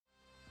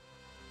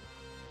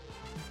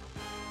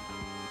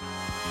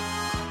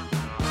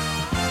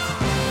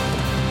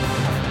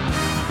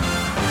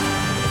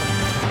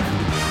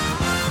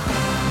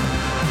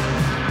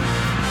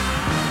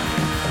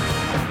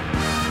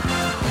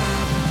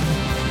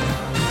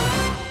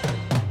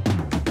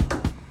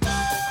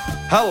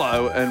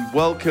Hello and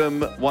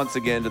welcome once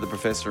again to the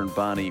Professor and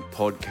Barney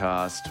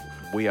podcast.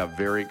 We are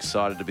very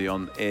excited to be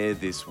on air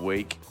this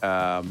week.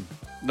 No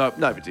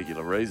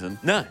particular reason.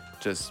 No,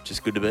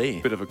 just good to be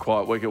here. Bit of a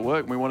quiet week at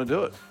work and we want to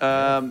do it.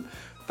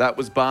 That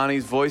was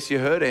Barney's voice you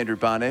heard. Andrew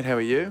Barnett, how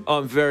are you?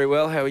 I'm very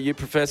well. How are you,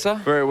 Professor?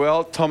 Very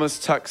well. Thomas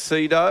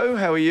Tuxedo,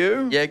 how are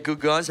you? Yeah, good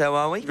guys. How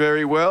are we?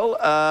 Very well.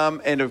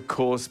 And of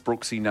course,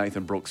 Brooksy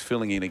Nathan Brooks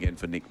filling in again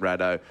for Nick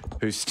Raddo,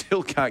 who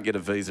still can't get a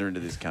visa into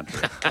this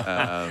country.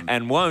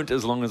 And won't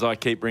as long as I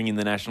keep ringing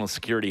the National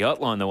Security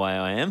Hotline the way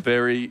I am.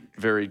 Very,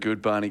 very good,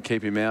 Barney.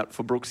 Keep him out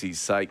for Brooksy's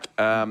sake.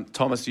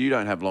 Thomas, you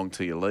don't have long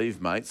till you leave,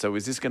 mate. So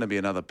is this going to be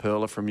another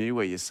perler from you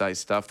where you say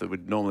stuff that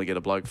would normally get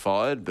a bloke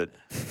fired, but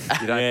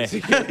you don't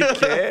particularly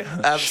care?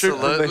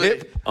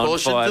 Absolutely.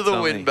 Caution to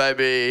the wind,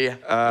 baby.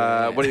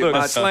 What do you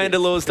Look, slander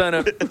laws don't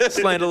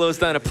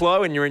apply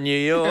when you're in New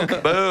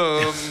York.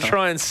 Boom.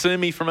 Try and sue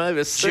me from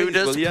overseas,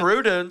 will ya?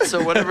 Jurisprudence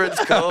or whatever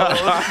it's called.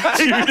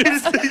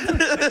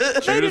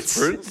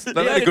 Jurisprudence?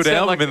 That had a good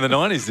album in the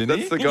 90s, didn't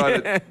he? That's the guy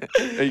that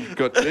he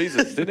got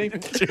Jesus, didn't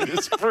he?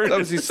 Jurisprudence. That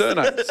was his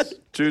surname.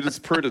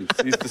 Jurisprudence.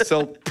 He used to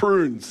sell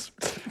prunes.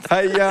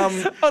 Hey,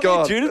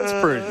 God.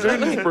 Jurisprudence.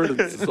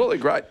 Jurisprudence. It's really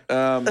great.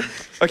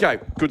 Okay,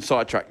 good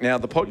sidetrack. Now,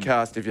 the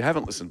podcast, if you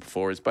haven't listened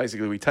before, is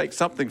basically we take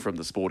something from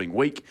the sporting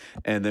week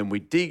and then we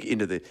dig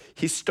into the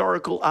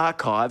historical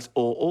archives,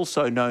 or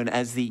also known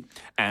as the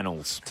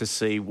Annals, to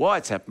see why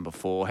it's happened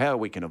before, how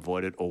we can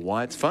avoid it, or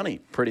why it's funny,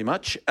 pretty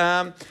much.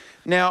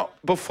 Now,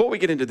 before we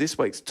get into this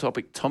week's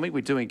topic, Tommy,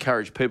 we do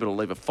encourage people to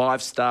leave a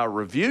 5-star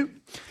review.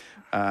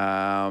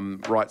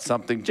 Write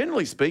something.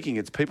 Generally speaking,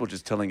 it's people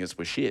just telling us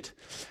we're shit.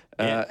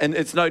 And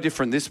it's no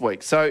different this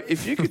week. So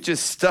if you could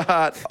just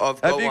start.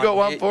 Have you got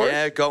one for us?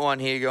 Yeah, got one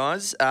here,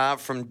 guys.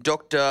 From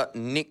Dr.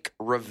 Nick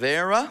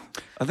Rivera.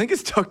 I think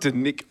it's Dr.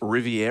 Nick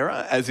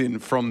Riviera, as in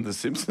from The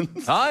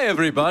Simpsons. Hi,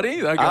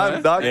 everybody. Okay.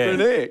 I'm Dr.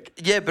 Nick.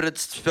 Yeah, but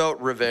it's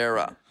spelt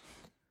Rivera.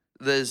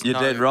 You're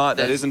dead right.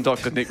 That isn't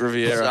Dr. Nick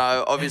Riviera.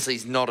 So obviously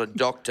he's not a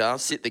doctor.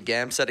 Sit the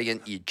gamset again,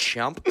 you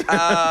chump. Here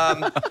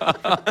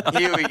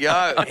we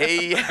go.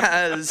 He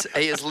has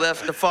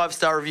left a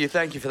 5-star review.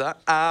 Thank you for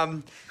that.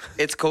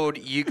 It's called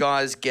You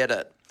Guys Get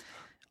It.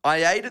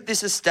 I ate at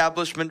this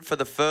establishment for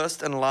the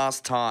first and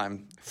last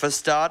time. For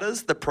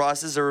starters, the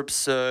prices are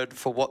absurd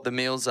for what the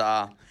meals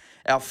are.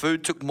 Our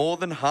food took more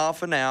than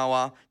half an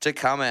hour to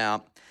come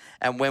out.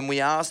 And when we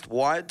asked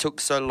why it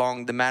took so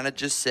long, the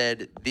manager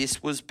said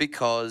this was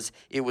because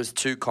it was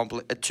too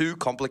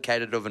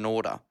complicated of an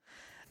order.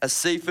 A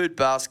seafood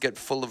basket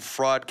full of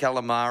fried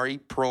calamari,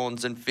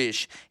 prawns and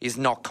fish is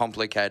not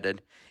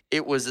complicated.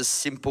 It was a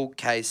simple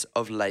case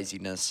of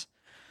laziness.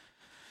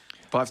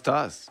 5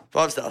 stars.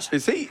 5 stars.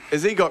 Has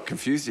he got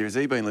confused here? Has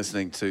he been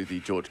listening to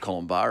the George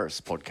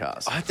Columbaris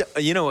podcast?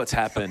 You know what's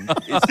happened?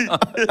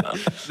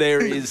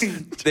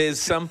 There's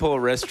some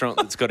poor restaurant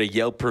that's got a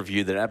Yelp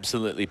review that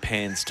absolutely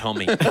pans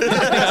Tommy. He's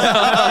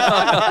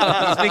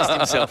mixed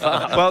himself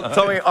up. Well,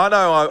 Tommy, I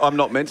know I'm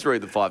not meant to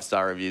read the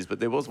 5-star reviews, but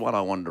there was one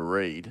I wanted to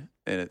read,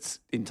 and it's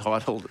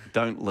entitled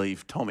 "Don't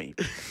Leave Tommy."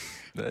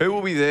 Who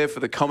will be there for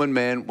the common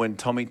man when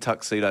Tommy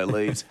Tuxedo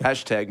leaves? #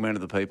 man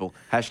of the people.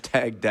 #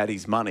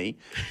 daddy's money.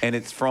 And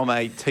it's from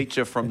a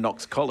teacher from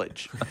Knox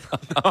College.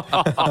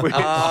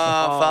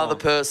 Father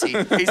Percy.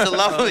 He's a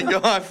lovely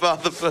guy,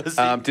 Father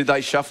Percy. Did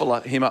they shuffle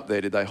him up there?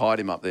 Did they hide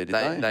him up there? Did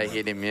they? They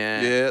hit him,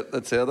 yeah. Yeah,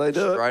 that's how they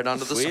do it. Right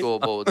under the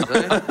scoreboard.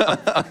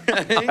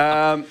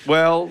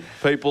 Well,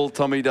 people,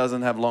 Tommy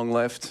doesn't have long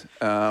left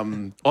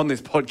on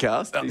this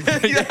podcast.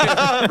 He's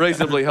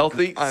reasonly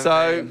healthy.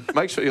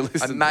 Make sure you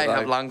listen I may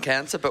have lung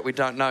cancer, but we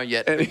don't know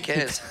yet. Who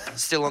cares?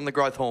 Still on the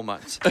growth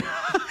hormones.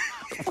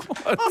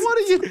 What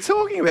are you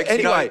talking about?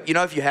 Anyway, you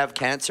know, if you have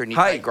cancer and you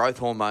take growth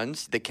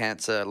hormones, the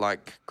cancer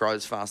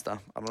grows faster.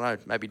 I don't know.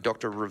 Maybe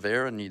Dr.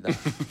 Rivera knew that.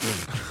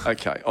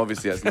 Okay,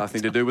 obviously has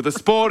nothing to do with the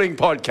sporting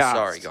podcast.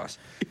 Sorry, guys.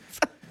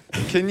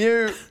 Can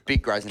you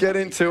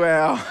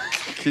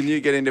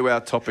get into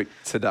our topic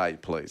today,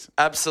 please?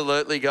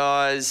 Absolutely,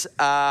 guys.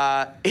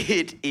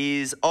 It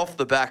is off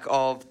the back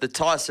of the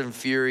Tyson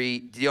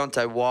Fury,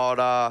 Deontay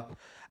Wilder,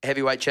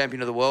 heavyweight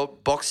champion of the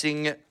world,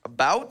 boxing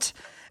bout.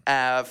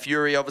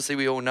 Fury, obviously,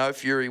 we all know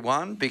Fury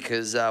won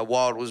because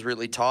Wilde was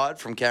really tired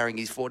from carrying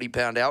his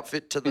 40-pound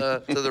outfit to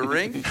the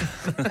ring.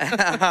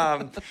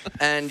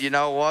 And you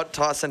know what?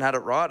 Tyson had it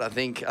right, I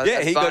think.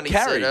 Yeah, he got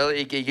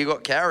carried. He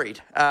got carried.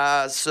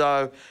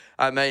 So,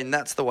 I mean,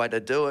 that's the way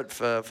to do it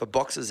for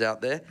boxers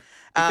out there.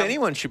 If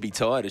anyone should be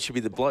tired, it should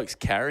be the blokes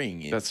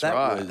carrying him. That's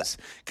right.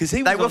 Because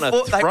he was on a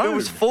throne. It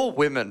was 4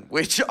 women,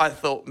 which I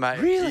thought, mate.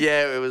 Really?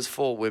 Yeah, it was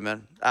 4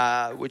 women,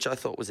 which I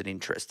thought was an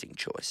interesting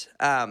choice.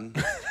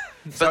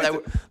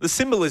 But the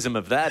symbolism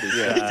of that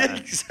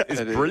is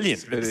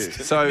brilliant. It is.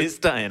 So this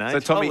day and age, so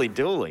Tommy, holy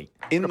dooly.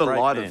 In the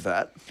light of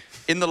that,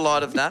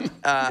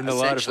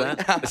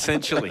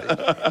 essentially.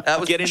 That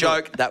was a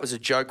joke. That was a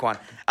joke one.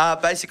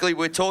 Basically,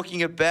 we're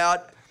talking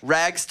about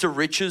rags to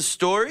riches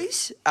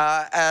stories.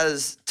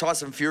 As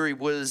Tyson Fury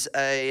was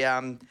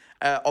a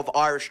of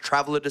Irish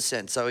traveller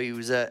descent, so he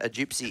was a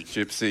gypsy.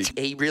 Gypsy.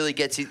 He really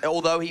gets it.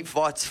 Although he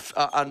fights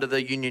under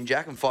the Union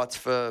Jack and fights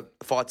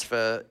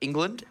for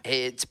England,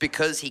 it's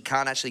because he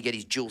can't actually get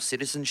his dual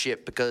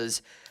citizenship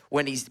because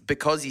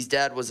his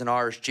dad was an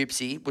Irish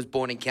gypsy, was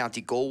born in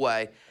County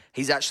Galway.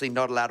 He's actually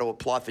not allowed to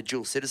apply for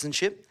dual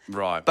citizenship.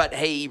 Right. But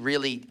he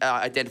really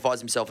identifies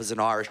himself as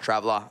an Irish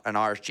traveller, an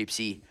Irish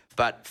gypsy,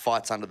 but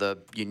fights under the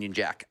Union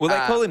Jack. Well,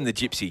 they call him the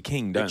Gypsy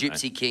King, don't the they?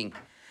 Gypsy King.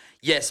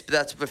 Yes,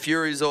 but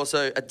Fury is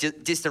also a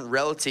distant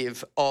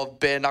relative of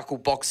bare-knuckle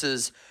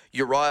boxers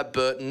Uriah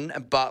Burton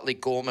and Bartley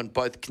Gorman,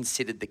 both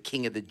considered the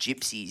king of the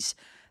gypsies.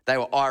 They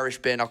were Irish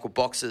bare-knuckle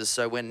boxers,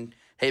 so when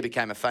he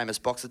became a famous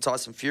boxer,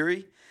 Tyson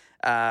Fury,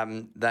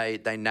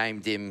 they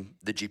named him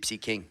the Gypsy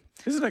King.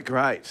 Isn't it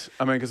great?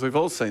 I mean, because we've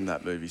all seen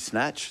that movie,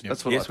 Snatch.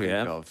 That's what Yes, I we think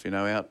have. of. You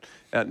know,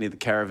 out near the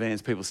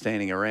caravans, people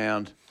standing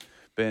around,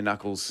 bare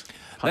knuckles,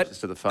 punches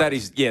to the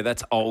face.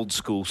 That's old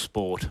school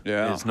sport.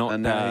 Yeah, It's not.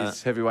 and now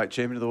he's heavyweight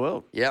champion of the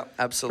world. Yeah,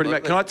 absolutely.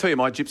 Pretty much. Can I tell you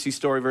my gypsy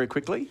story very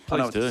quickly? I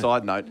know it's do. a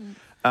side note.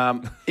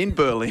 In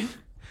Berlin,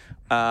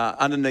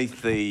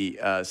 underneath the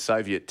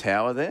Soviet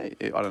tower there,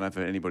 I don't know if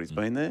anybody's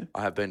been there.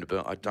 I have been to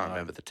Burn. I don't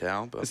remember the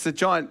tower, but It's the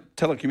giant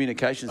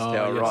telecommunications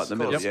tower right in the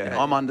middle. course. Yeah. Yep.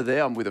 I'm under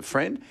there. I'm with a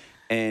friend,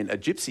 and a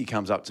gypsy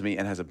comes up to me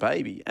and has a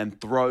baby and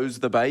throws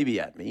the baby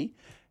at me.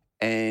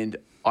 And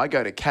I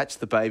go to catch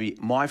the baby.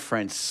 My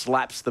friend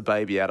slaps the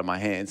baby out of my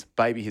hands.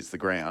 Baby hits the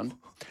ground.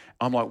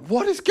 I'm like,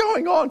 what is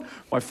going on?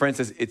 My friend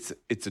says, it's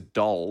a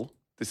doll.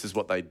 This is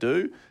what they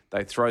do.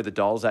 They throw the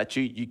dolls at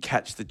you. You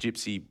catch the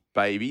gypsy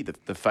baby,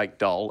 the fake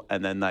doll,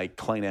 and then they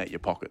clean out your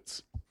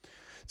pockets.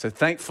 So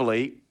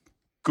thankfully,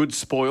 good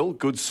spoil,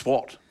 good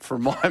swat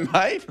from my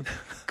mate.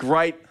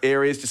 Great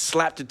areas, just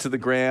slapped it to the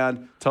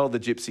ground, told the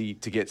gypsy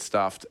to get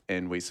stuffed,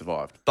 and we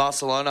survived.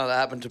 Barcelona, that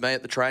happened to me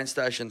at the train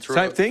station.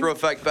 Same thing? Threw a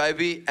fake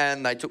baby,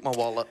 and they took my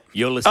wallet.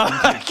 You're listening.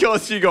 Of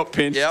course you got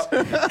pinched. Yep.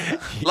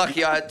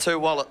 Lucky I had 2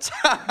 wallets.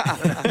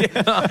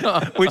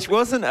 Which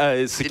wasn't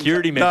a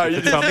security No, measure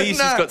you for Tommy. didn't. He's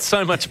just got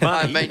so much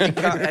I money. mean,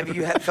 have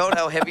you felt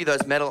how heavy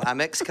those metal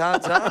Amex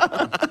cards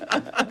are?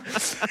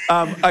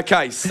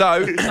 Okay,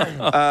 so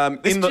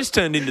It's just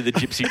turned into the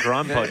Gypsy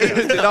Crime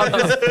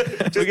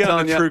Podcast. We're going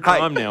telling to you, true hey,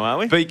 crime now, are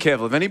we? be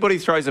careful. If anybody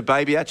throws a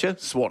baby at you,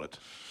 swat it.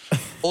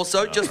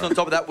 Also, just on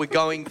top of that,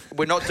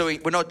 we're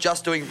not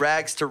just doing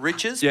rags to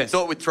riches. Yes. We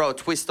thought we'd throw a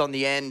twist on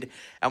the end,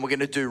 and we're going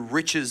to do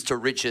riches to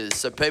riches.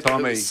 So people who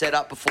Tommy. are set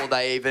up before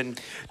they even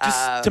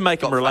Just to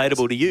make them got relatable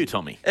famous. to you,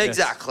 Tommy.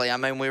 Exactly. I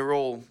mean, we're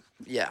all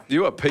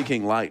You are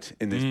peaking late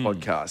in this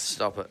podcast.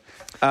 Stop it.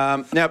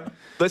 Now,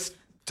 let's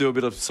do a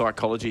bit of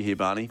psychology here,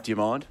 Barney. Do you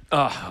mind?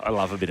 Oh, I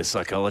love a bit of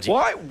psychology.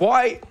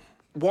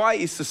 Why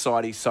is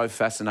society so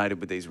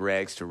fascinated with these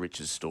rags to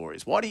riches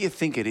stories? Why do you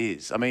think it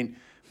is? I mean,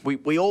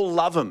 we all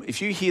love them.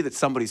 If you hear that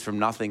somebody's from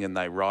nothing and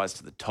they rise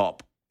to the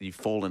top, you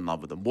fall in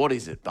love with them. What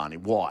is it, Barney?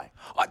 Why?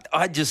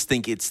 I just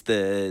think it's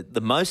the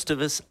most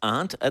of us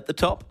aren't at the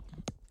top.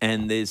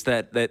 And there's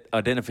that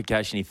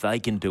identification. If they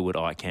can do it,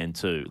 I can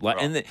too.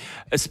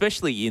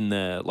 Especially in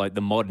the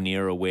modern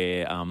era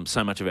where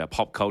so much of our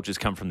pop cultures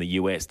come from the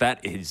US.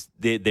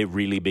 They're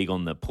really big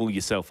on the pull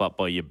yourself up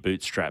by your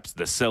bootstraps,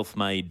 the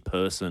self-made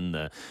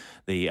person,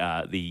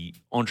 the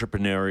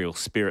entrepreneurial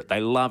spirit. They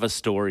love a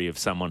story of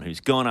someone who's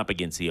gone up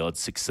against the odds,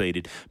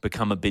 succeeded,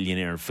 become a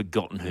billionaire, and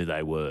forgotten who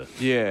they were.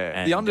 Yeah.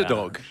 And, The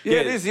underdog. Yeah,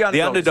 it is the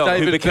underdog. The underdog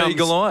who David becomes P.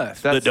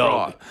 Goliath. the That's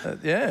dog. right.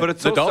 Yeah. But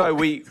it's the also dog.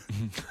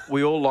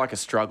 we all like a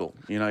struggle.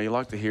 You know, you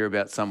like to hear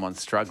about someone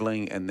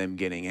struggling and them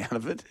getting out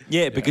of it.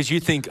 Yeah, because you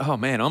think, oh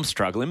man, I'm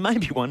struggling.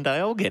 Maybe one day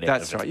I'll get out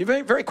That's of right. You're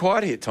very, very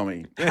quiet here,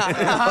 Tommy.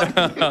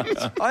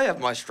 I have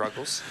my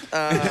struggles.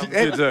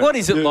 You do. What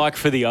is it like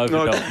for the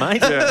overdog,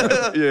 mate?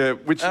 Yeah.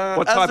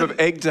 What type as of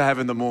egg to have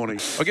in the morning?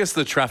 I guess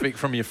the traffic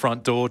from your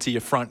front door to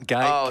your front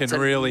gate It's can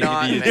a really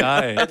hinder your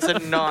nightmare. day. It's a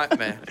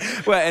nightmare.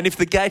 Well, and if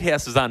the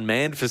gatehouse is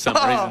unmanned for some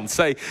reason,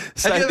 say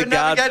Have you the ever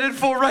guard. navigated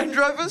 4 Range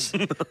Rovers?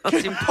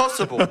 It's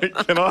impossible.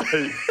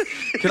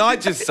 Can I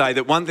just say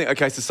that one thing?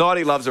 Okay,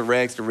 society loves a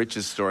rags to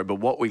riches story, but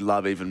what we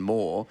love even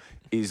more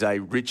is a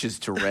riches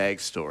to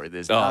rags story.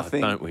 There's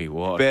nothing don't we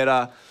what?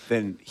 better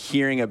than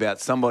hearing about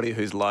somebody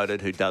who's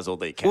loaded who does all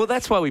their cash. Well,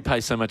 that's why we pay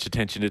so much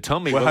attention to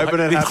Tommy. We're hoping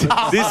it this,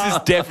 happens. this is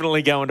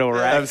definitely going to a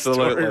rag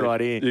Absolutely. story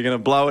right here. You're going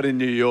to blow it in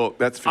New York,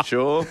 that's for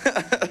sure.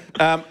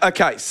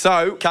 Okay,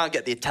 so... Can't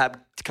get the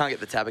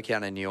tab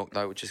account in New York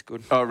though, which is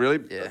good. Oh, really?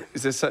 Yeah.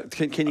 Is there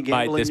can you Mate,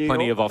 gamble there's in New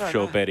plenty York? of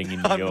offshore betting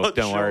in New York.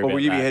 Don't worry Or about will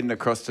you be that. heading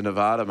across to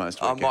Nevada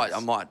most I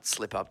weekends? might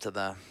slip up to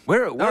the.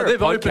 We're a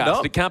they've opened podcast.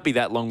 up. It can't be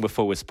that long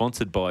before we're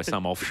sponsored by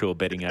some offshore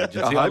betting agency.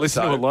 I I hope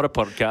listen so. to a lot of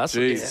podcasts.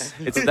 Jeez.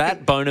 It's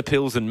that, boner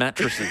pills and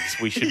mattresses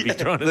we should be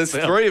trying to There's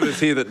sell. 3 of us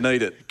here that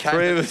need it.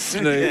 3 of us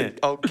need it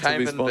Old to be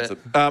Cayman sponsored.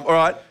 All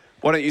right,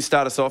 why don't you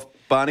start us off,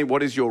 Barney,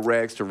 what is your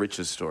rags to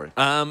riches story?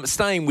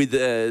 Staying with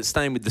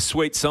the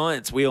sweet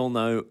science, we all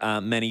know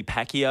Manny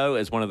Pacquiao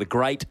as one of the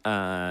great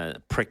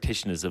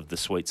practitioners of the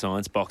sweet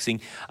science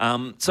boxing.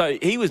 So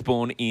he was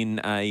born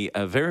in a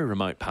very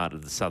remote part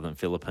of the southern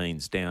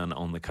Philippines, down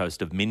on the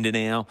coast of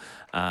Mindanao.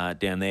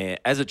 Down there,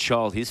 as a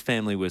child, his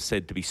family was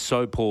said to be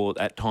so poor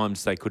at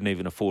times they couldn't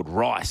even afford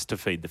rice to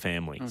feed the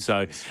family.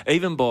 So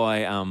even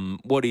by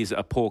what is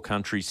a poor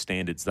country's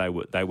standards, they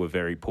were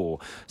very poor.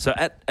 So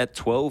at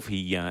 12,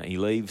 he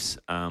leaves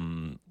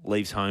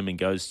home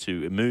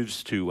and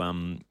moves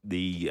to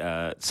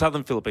the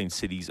southern Philippine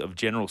cities of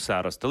General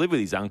Santos to live with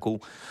his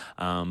uncle,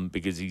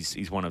 because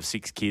he's one of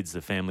 6 kids.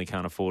 The family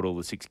can't afford all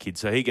the 6 kids,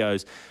 so he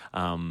goes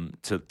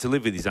to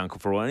live with his uncle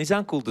for a while. And his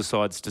uncle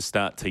decides to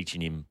start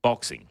teaching him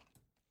boxing.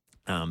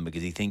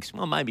 Because he thinks,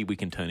 well, maybe we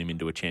can turn him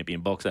into a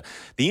champion boxer.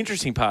 The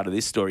interesting part of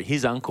this story,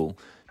 his uncle,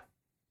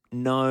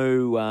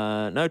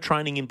 no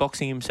training in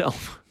boxing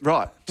himself.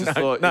 Right. Just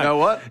thought, you know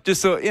what?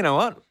 Just thought, you know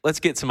what? Let's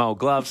get some old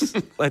gloves.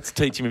 Let's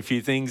teach him a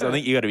few things. I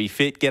think you got to be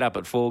fit, get up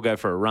at 4, go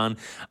for a run.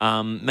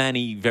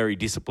 Manny, very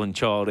disciplined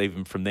child,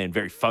 even from then,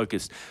 very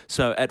focused.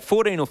 So at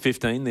 14 or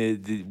 15,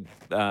 the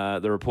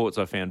reports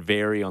I found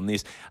vary on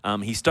this.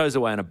 He stows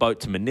away on a boat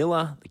to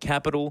Manila, the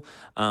capital,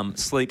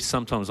 sleeps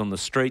sometimes on the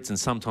streets and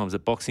sometimes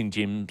at boxing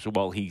gyms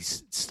while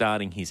he's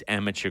starting his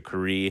amateur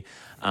career.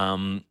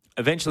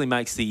 Eventually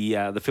makes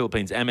the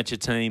Philippines amateur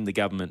team. The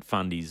government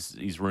fund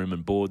his room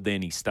and board.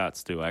 Then he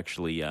starts to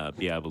actually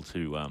be able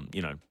to,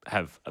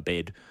 have a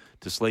bed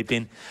to sleep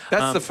in.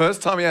 That's the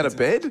first time he had a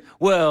bed?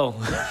 Well,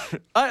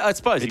 I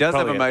suppose he does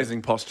have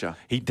amazing posture.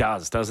 He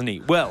does, doesn't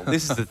he? Well,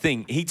 this is the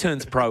thing. He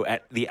turns pro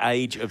at the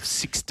age of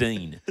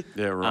 16.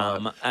 Yeah,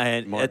 right.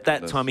 And at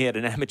that time, he had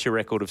an amateur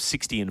record of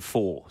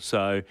 60-4.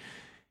 So...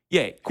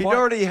 yeah, he'd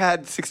already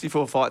had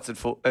 64 fights at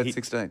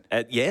 16.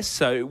 Yes,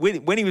 so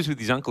when he was with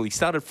his uncle, he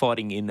started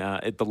fighting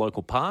at the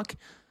local park.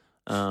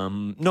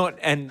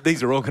 And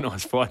these are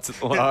organised fights at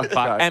the local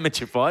park,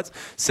 amateur fights,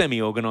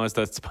 semi-organised,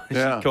 I suppose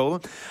you'd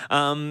call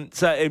them.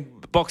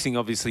 Boxing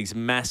obviously is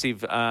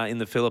massive in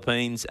the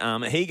Philippines.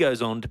 He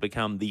goes on to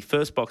become the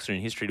first boxer in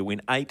history to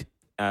win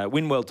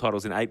world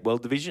titles in 8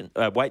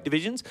 weight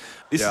divisions.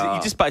 He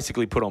just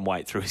basically put on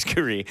weight through his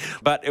career,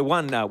 but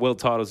won world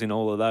titles in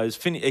all of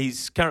those.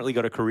 He's currently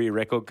got a carear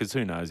record, because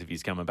who knows if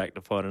he's coming back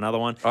to fight another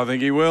one. I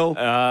think he will.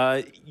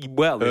 There's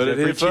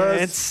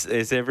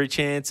every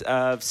chance.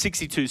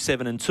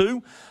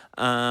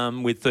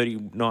 62-7-2 with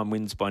 39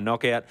 wins by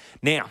knockout.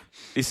 Now,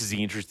 this is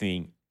the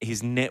interesting thing.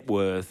 His net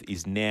worth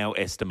is now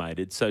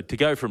estimated. So to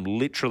go from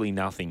literally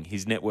nothing,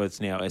 his net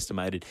worth's now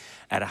estimated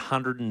at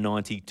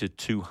 190 to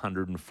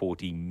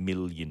 240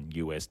 million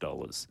US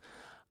dollars,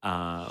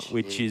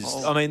 which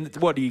is, I mean,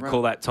 what do you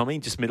call that, Tommy?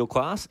 Just middle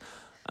class?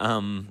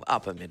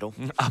 Upper middle.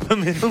 Upper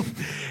middle.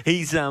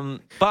 He's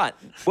but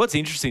what's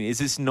interesting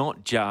is it's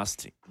not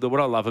just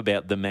what I love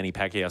about the Manny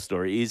Pacquiao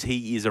story is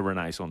he is a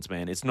Renaissance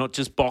man. It's not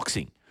just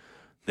boxing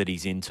that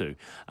he's into.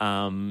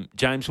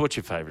 James, what's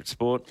your favourite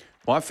sport?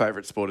 My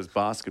favourite sport is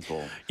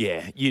basketball.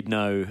 Yeah, you'd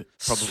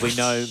probably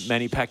know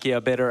Manny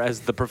Pacquiao better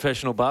as the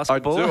professional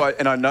basketballer. I do,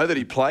 and I know that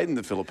he played in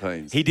the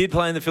Philippines. He did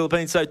play in the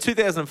Philippines. So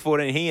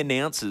 2014, he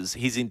announces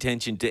his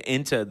intention to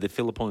enter the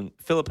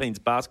Philippines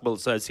Basketball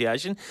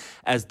Association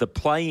as the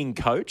playing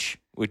coach,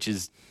 which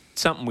is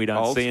something we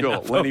don't see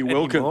enough of Lenny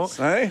Wilkins,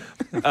 anymore.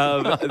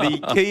 The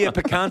Kia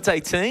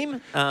Picante team,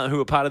 who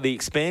were part of the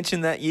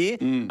expansion that year,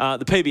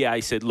 the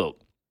PBA said,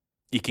 look,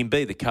 you can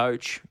be the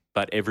coach,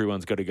 but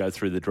everyone's got to go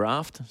through the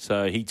draft.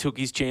 So he took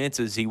his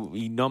chances. He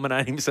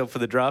nominated himself for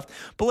the draft.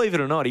 Believe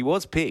it or not, he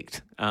was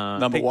picked.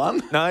 Number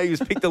 1? No, he was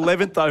picked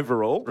 11th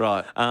overall.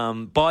 Right.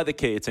 By the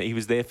Kia team. He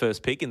was their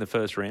first pick in the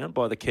first round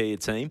by the Kia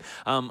team,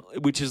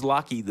 which is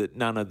lucky that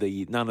none of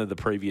the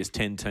previous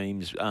 10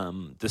 teams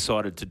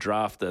decided to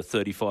draft a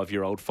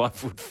 35-year-old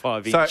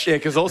 5'5" inch.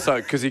 So,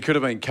 because he could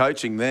have been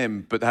coaching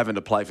them, but having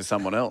to play for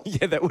someone else.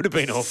 Yeah, that would have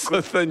been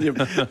awkward. So then you're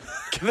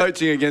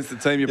coaching against the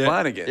team you're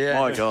playing against. Yeah.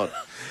 My God.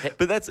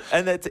 But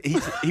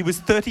he was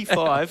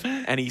 35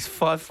 and he's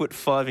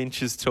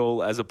 5'5"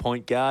 tall as a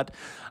point guard.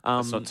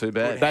 That's not too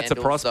bad. That's a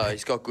prospect.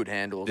 He's got good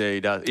handles. Yeah,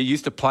 he does. He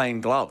used to play in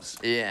gloves.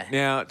 Yeah.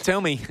 Now,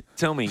 tell me,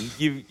 I'm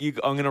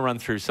going to run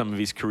through some of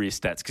his career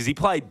stats because he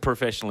played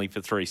professionally for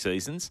 3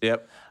 seasons.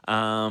 Yep.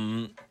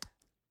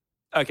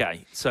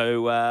 Okay,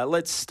 so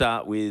let's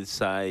start with,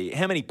 say,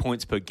 how many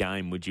points per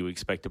game would you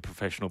expect a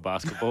professional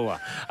basketballer,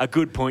 a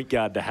good point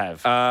guard, to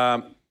have?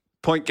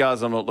 Point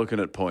guards, I'm not looking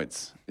at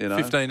points.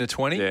 15 to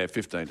 20? Yeah,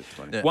 15 to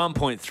 20. Yeah.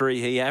 1.3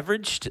 he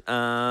averaged.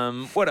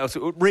 What else?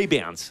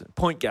 Rebounds.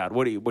 Point guard.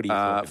 What do you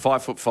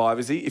 5'5"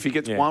 is he? If he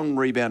gets 1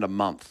 rebound a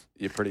month,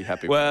 you're pretty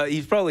happy with Well,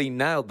 he's probably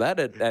nailed that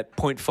at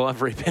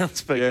 0.5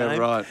 rebounds per game. Yeah,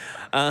 right.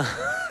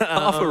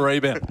 Half a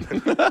rebound.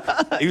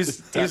 He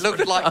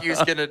looked like he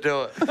was going to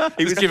do it.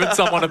 He was giving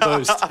someone a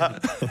boost.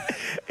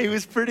 He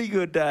was pretty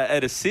good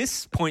at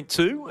assists,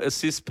 0.2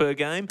 assists per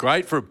game.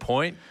 Great for a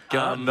point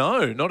guard.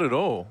 No, not at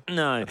all.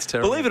 No. It's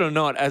terrible. Believe it or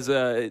not,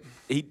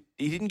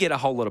 he didn't get a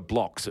whole lot of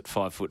blocks at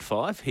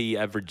 5'5". He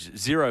averaged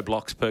 0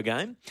 blocks per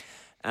game.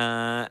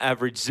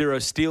 averaged 0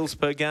 steals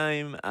per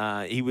game.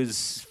 He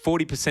was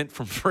 40%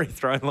 from free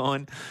throw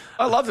line.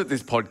 I love that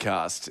this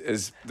podcast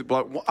is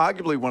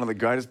arguably one of the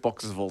greatest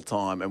boxers of all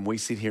time, and we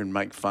sit here and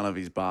make fun of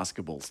his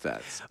basketball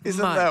stats.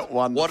 Isn't Mate, that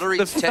wonderful? What are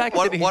his fact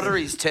that what are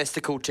his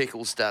testicle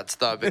tickle stats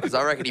though? Because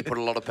I reckon he put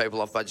a lot of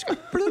people off by just going.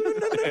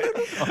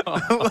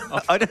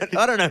 I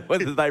don't know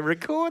whether they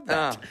record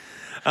that.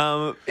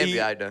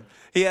 NBA do.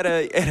 He had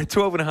a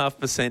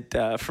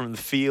 12.5% from the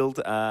field.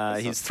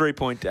 His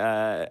 3-point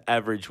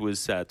average was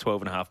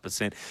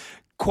 12.5%.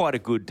 Quite a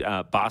good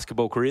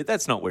basketball career.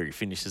 That's not where he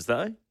finishes,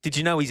 though. Did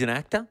you know he's an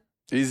actor?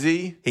 Is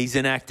he? He's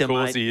an actor,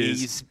 course mate. he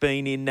is. He's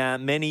been in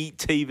many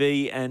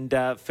TV and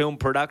film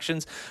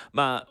productions.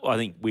 I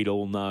think we'd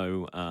all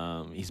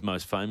know his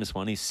most famous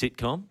one, his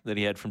sitcom that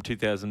he had from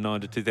 2009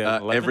 to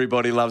 2011.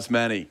 Everybody Loves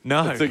Manny.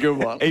 No. That's a good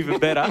one.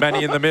 Even better.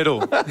 Manny in the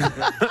middle.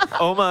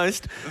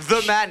 Almost.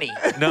 The Manny.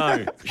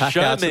 No. Pack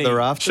Show out to me. the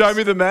rafters. Show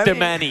me the Manny. The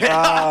Manny.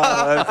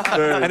 That's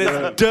very And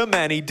good. it's Da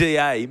Manny,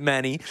 D-A,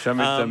 Manny. Show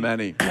me the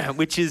Manny.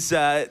 Which is,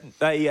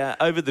 they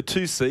over the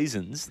 2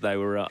 seasons they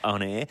were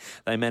on air,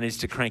 they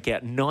managed to crank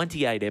out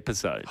 98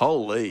 episodes.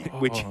 Holy.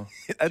 Which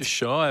that's Just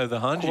shy of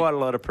the 100. quite a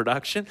lot of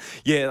production.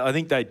 Yeah, I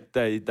think they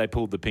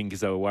pulled the pin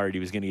because they were worried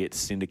he was going to get to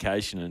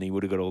syndication and he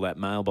would have got all that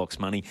mailbox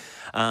money.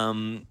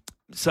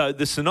 So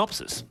the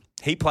synopsis.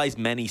 He plays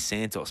Manny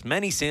Santos.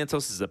 Manny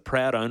Santos is a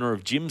proud owner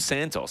of Gym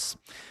Santos.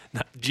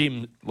 No,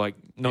 Jim, like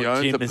not He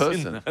owns Jim the as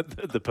person. in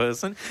the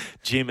person.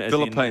 Jim as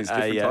Philippines, in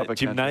different a type of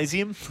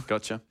gymnasium.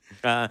 Gotcha.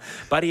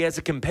 But he has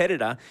a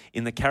competitor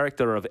in the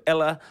character of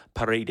Ella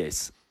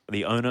Paredes,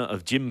 the owner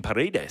of Jim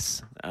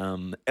Paredes.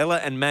 Ella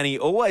and Manny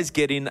always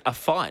get in a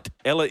fight.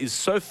 Ella is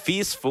so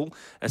fierceful,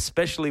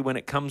 especially when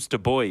it comes to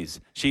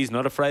boys. She's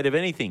not afraid of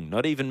anything,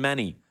 not even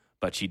Manny.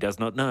 But she does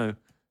not know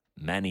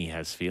Manny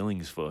has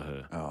feelings for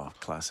her. Oh,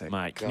 classic.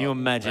 Mate, can you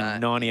imagine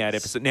that 98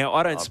 episodes? Now,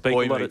 I don't speak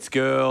Boy a lot meets of...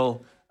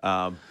 girl.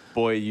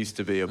 Boy used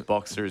to be a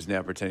boxer, is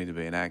now pretending to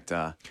be an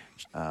actor.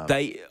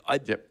 They're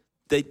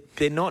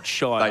not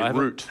shy. They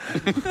root.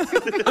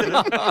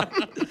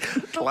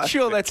 I'm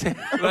sure that's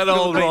That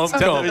old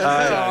rom-com.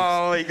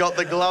 Oh, he got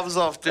the gloves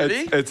off, did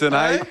he? It's an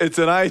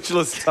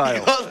ageless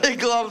tale. Got the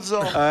gloves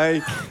off.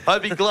 Hey,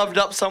 Hope he gloved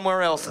up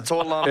somewhere else. That's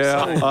all I'm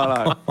yeah, saying.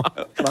 I know.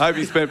 I hope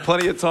you spent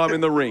plenty of time in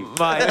the ring.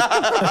 mate.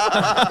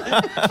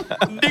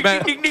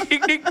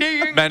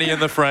 Manny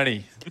and the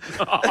Franny.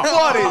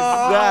 What is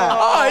that?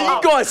 Oh,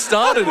 you guys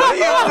started it.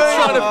 I was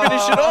trying to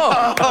finish it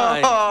off.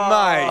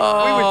 Mate,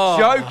 we were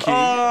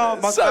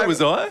joking. So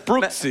was I.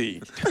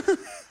 Brooksy.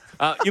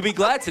 You'll be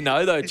glad to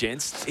know, though,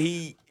 gents,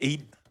 he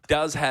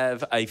does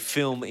have a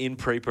film in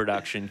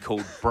pre-production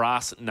called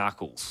Brass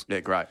Knuckles. Yeah,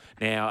 great.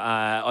 Now,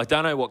 I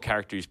don't know what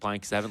character he's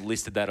playing because I haven't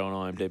listed that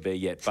on IMDb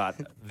yet, but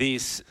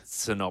this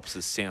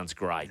synopsis sounds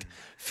great.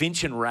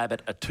 Finch and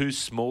Rabbit are 2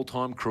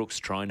 small-time crooks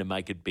trying to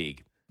make it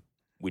big,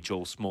 which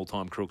all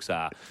small-time crooks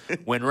are,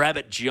 when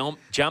Rabbit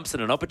jumps at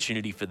an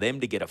opportunity for them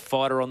to get a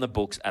fighter on the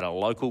books at a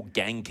local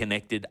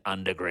gang-connected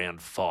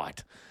underground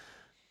fight.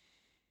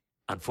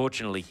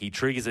 Unfortunately, he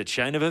triggers a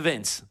chain of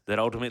events that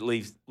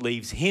ultimately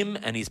leaves him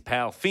and his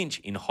pal Finch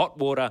in hot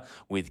water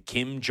with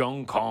Kim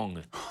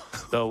Jong-kong,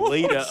 the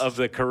leader of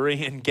the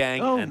Korean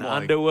gang and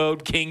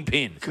underworld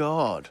kingpin.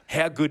 God.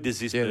 How good does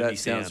this Yeah, movie that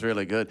sound? sounds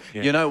really good.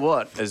 You know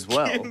what, as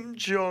well? Kim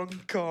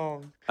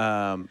Jong-kong.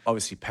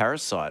 Obviously,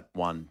 Parasite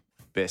won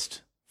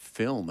Best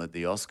Film at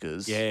the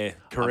Oscars. Yeah,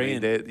 Korean.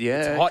 I mean,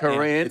 It's hot now.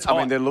 Korean. It's I mean,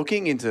 hot. they're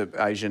looking into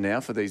Asia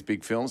now for these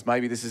big films.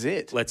 Maybe this is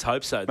it. Let's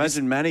hope so.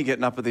 Imagine Manny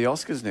getting up at the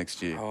Oscars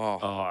next year.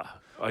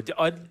 I'd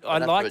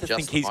have like to to think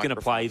adjust he's the going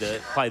to play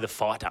the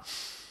fighter.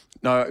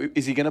 No,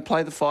 is he going to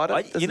play the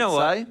fighter? Does You know it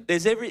what? say?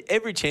 There's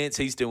every chance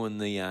he's doing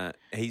the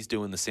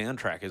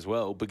soundtrack as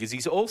well because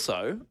he's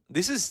also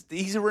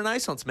he's a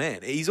Renaissance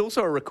man. He's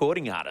also a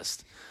recording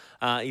artist.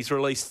 He's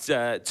released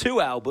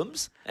 2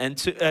 albums and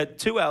 2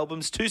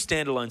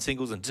 standalone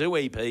singles and 2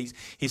 EPs.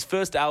 His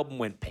first album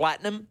went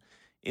platinum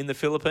in the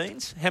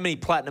Philippines. How many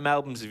platinum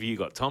albums have you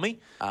got, Tommy?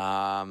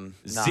 No.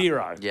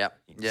 0. Yep.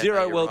 Yeah,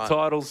 0 you're world right.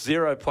 titles,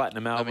 0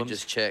 platinum Let albums. me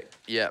just check.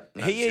 Yep.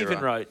 No, He 0. even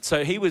wrote.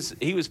 So he was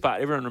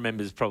part. Everyone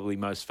remembers probably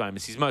most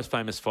famous. His most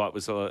famous fight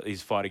was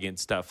his fight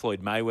against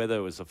Floyd Mayweather.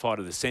 It was the fight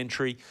of the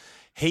century.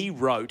 He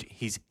wrote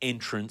his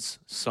entrance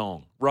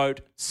song.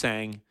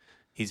 Sang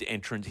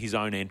his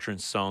own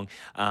entrance song.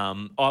 "I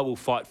Will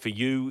Fight for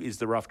You" is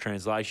the rough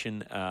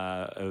translation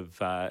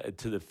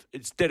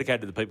it's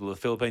dedicated to the people of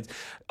the Philippines.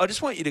 I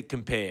just want you to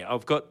compare.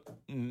 I've got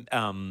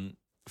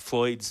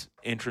Floyd's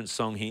entrance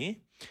song here,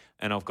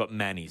 and I've got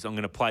Manny's. I'm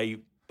going to play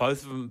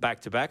both of them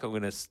back to back. I'm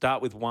going to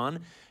start with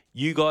one.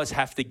 You guys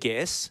have to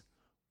guess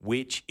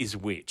which is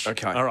which.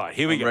 Okay. All right,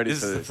 here we I'm go. ready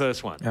This for is the this.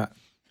 first one. Yeah.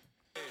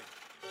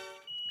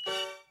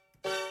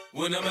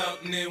 When I'm out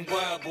in them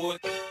wild, boy.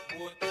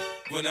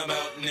 When I'm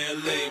out in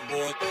LA,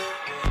 boy.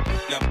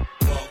 Now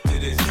walked in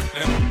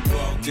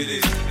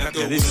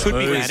Yeah, this could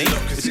be Manny.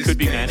 This could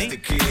be Manny.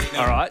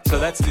 All right, so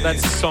that's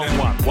song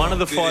one. One of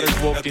the fighters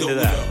walked into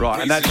that.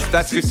 Right, and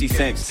that's 50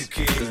 cents.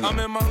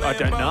 I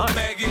don't know.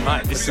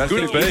 Mate, this is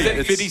good. be. Is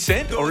it 50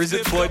 Cent or is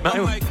it Floyd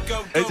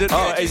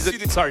Mayweather? Is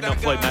it sorry, not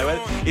Floyd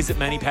Mayweather. Is it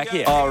Manny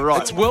Pacquiao? Oh,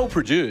 right. It's well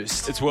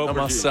produced. It's well I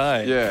produced. must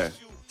say. Yeah.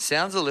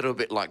 Sounds a little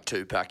bit like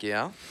Tupac,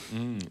 yeah?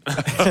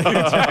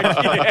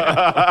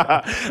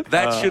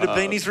 That should have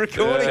been his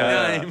recording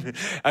name.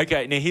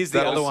 Okay, now here's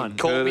the other one.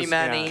 Call me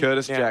Manny.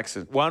 Curtis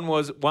Jackson. One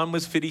was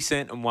 50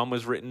 Cent and one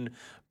was written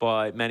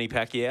by Manny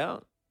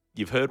Pacquiao.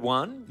 You've heard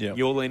one. Yep.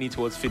 You're leaning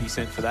towards 50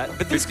 Cent for that.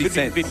 But this 50 could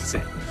Cent. be 50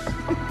 Cent.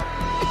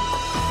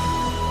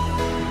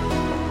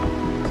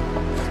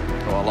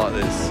 Oh, I like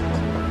this.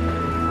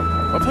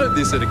 I've heard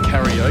this at a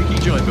karaoke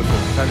joint before.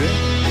 Have you?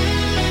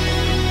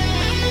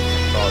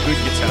 Oh, good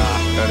guitar.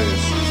 That is.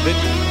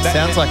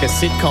 Sounds like a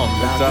sitcom.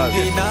 It does.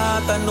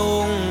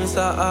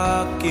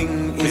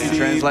 Can you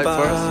translate for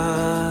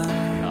us?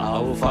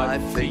 I'll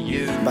fight for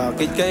you. But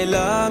this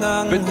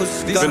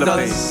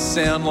does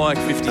sound like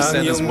 50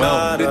 Cent as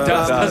well. It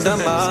does.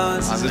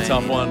 This is a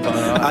tough one.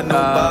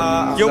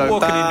 You're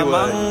walking into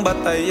a...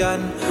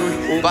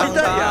 We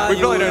probably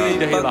don't need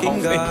to hear the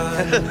whole thing.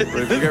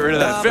 We'll get rid of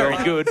that. Very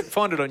good.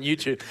 Find it on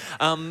YouTube.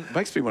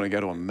 Makes me want to go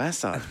to a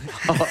massage.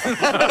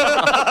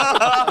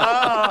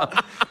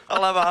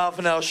 I'll have a half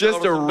an hour Just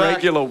a shoulders and back.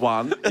 regular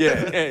one.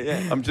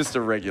 Yeah. I'm just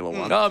a regular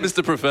one. Oh,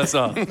 Mr.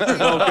 Professor.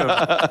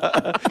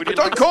 Welcome.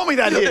 Don't call me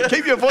that here.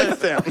 Keep your voice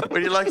down.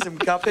 Would you like some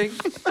cupping?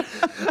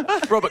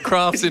 Robert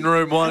Kraft's in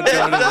room one.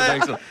 Going to the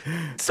next one.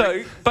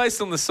 So, based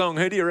on the song,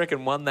 who do you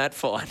reckon won that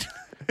fight?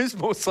 Who's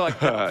more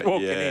psyched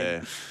walking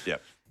in?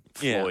 Yep.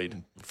 Yeah.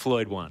 Floyd.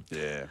 Floyd won.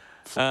 Yeah.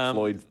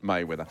 Floyd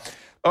Mayweather.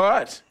 All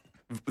right.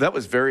 That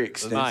was very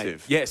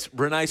extensive. Mate, yes,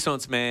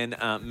 Renaissance man,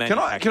 Manny Can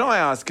Pacquiao. I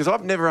ask, because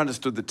I've never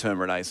understood the term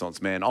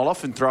Renaissance man. I'll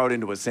often throw it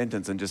into a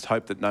sentence and just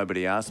hope that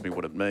nobody asks me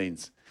what it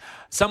means.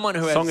 Someone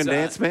who Song has and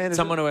dance man, is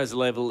someone who has a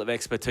level of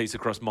expertise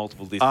across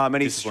multiple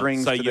many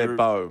disciplines. strings to their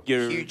bow.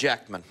 Hugh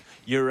Jackman.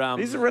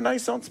 He's a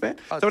Renaissance man.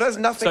 So it has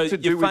nothing to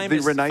do your with the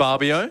famous Renaissance.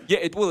 Fabio. Yeah,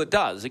 it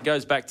does. It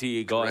goes back to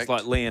you guys Correct.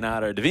 like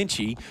Leonardo da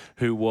Vinci,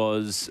 who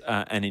was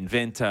an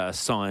inventor,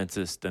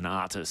 scientist, and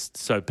artist.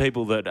 So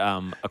people that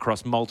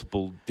across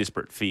multiple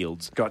disparate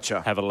fields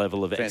Gotcha. have a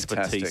level of Fantastic.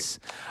 expertise.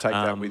 Take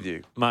that with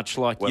you. Much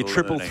like Well your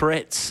triple learning.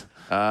 threats.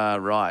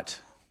 Right.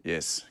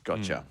 Yes.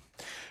 Gotcha.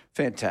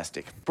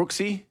 Fantastic.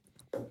 Brooksy,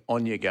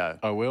 on you go.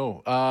 I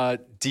will.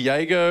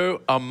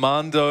 Diego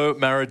Armando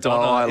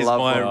Maradona is love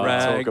my when you talk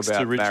rags about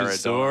to riches Maradona.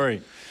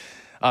 story.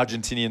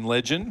 Argentinian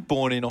legend,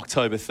 born in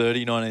October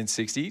 30,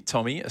 1960.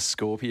 Tommy, a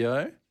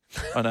Scorpio.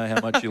 I know how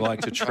much you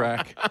like to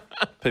track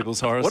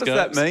people's What horoscopes. does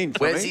that mean,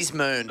 Tommy? Where's his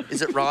moon?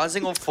 Is it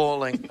rising or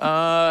falling?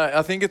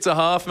 I think it's a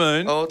half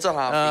moon. Oh, it's a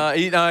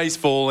halfie. He's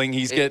falling.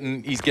 He's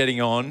getting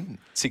on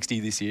 60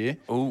 this year.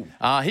 Ooh.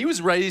 He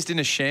was raised in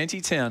a shanty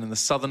town in the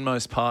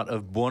southernmost part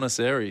of Buenos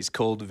Aires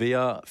called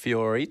Villa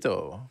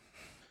Fiorito.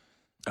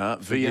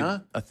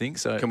 Via? I think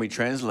so. Can we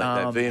translate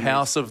that? Via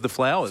House of the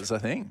Flowers, I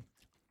think.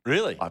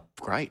 Really?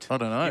 great. I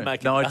don't know. You're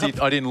making No,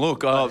 it I didn't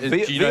look. Oh, do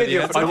via, you know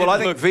the answer? well, I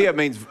think via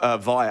means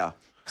via.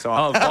 So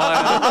Oh,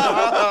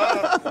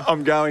 via,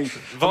 I'm going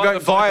the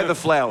via the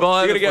flowers.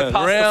 via You're the gonna go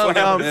flowers. past the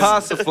Round- flowers.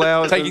 Past the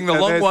flowers. Taking the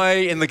and long there's-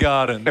 way in the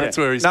garden. That's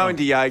where he's Knowing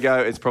from. Diego,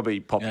 it's probably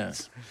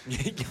poppies.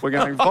 We're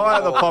going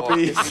via the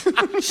poppies.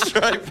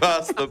 Straight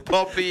past the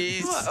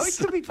poppies. Oh, it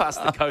could be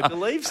past the coca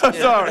leaves.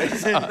 Sorry.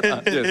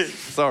 Yes.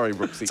 Sorry,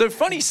 Brooksy. So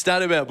funny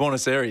stat about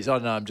Buenos Aires. Oh,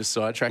 no, I'm just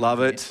sidetracking. Love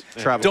here. it.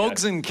 Travel.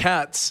 Dogs and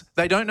cats,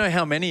 they don't know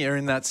how many are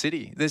in that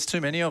city. There's too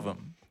many of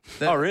them.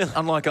 Oh, really?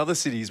 Unlike other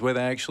cities where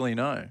they actually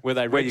know. Where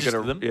they Where you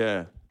register gotta, them.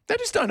 yeah. They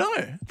just don't know.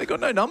 They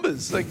got no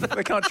numbers. They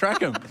can't track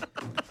them.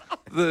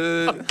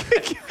 The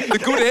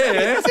good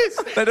air,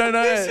 they don't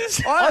know.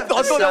 I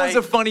thought that was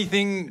a funny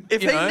thing.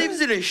 If you he know?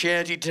 lives in a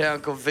shanty town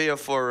called Villa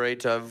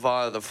Fiorito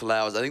via the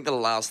flowers, I think the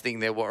last thing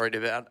they're worried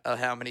about are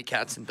how many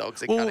cats and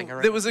dogs are Well, cutting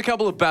around. there was a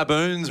couple of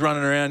baboons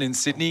running around in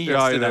Sydney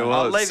yesterday. there was.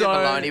 I'll leave So- him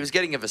alone. He was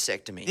getting a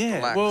vasectomy. Yeah,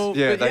 Relax. well,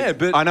 Yeah,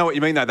 but I know what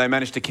you mean, though. They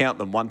managed to count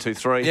them. 1, 2,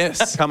 3.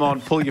 Yes. Come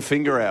on, pull your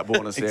finger out,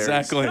 Buenos Aires.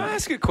 exactly. Can I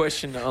ask a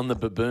question on the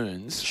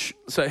baboons?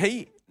 So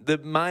the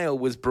male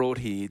was brought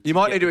here. You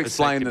might get need to a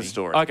explain the vasectomy.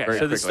 story Okay, very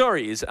so the quickly.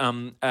 story is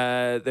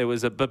there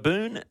was a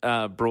baboon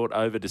brought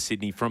over to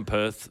Sydney from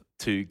Perth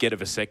to get a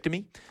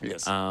vasectomy.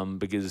 Yes.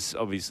 Because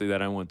obviously they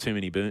don't want too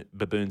many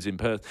baboons in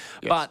Perth.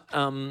 But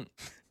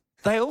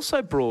they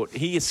also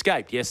he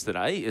escaped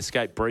yesterday,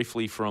 escaped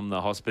briefly from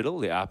the hospital,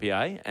 the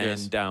RPA,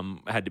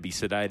 and had to be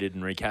sedated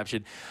and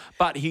recaptured.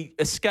 But he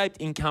escaped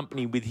in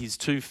company with his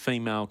 2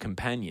 female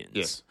companions.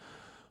 Yes.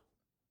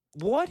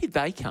 Why did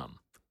they come?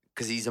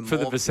 Because he's a For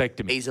the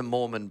vasectomy. He's a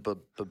Mormon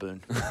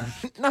baboon.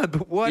 No,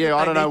 but why? Yeah,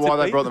 I don't know why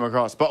they be brought them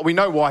across. But we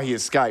know why he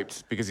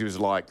escaped, because he was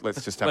like,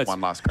 let's just have one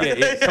last crack.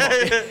 Yeah, come on.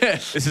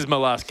 This is my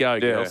last go,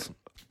 girls.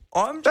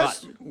 I'm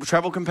That's just.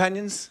 travel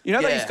companions. You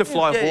know they Yeah. used to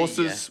fly Yeah,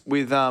 horses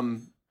with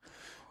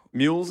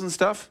mules and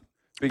stuff?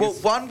 Well,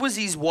 Because one was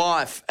his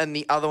wife, and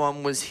the other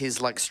one was his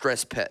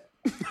stress pet.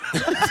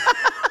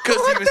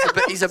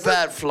 Because he's a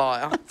bad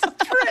flyer.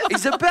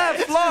 He's a bad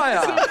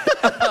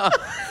flyer.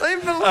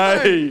 Leave him alone.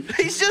 Hey.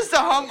 He's just a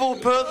humble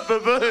Perth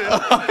baboon.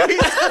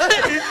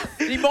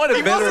 He might have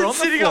He better wasn't on the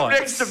sitting up flight.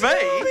 next to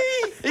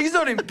me. He's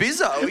not in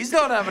Bizzo. He's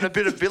not having a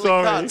bit of Billy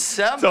Cart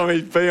salmon.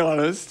 Tommy, be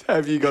honest.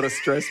 Have you got a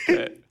stress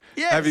pet?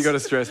 Yes. Have you got a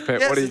stress pet?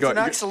 Yes, What do you got?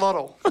 It's an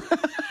axolotl.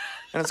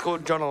 And it's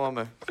called John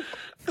Olomu.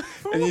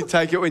 And you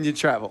take it when you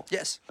travel?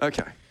 Yes.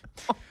 Okay.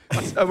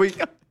 Are we...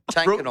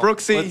 Tanking on.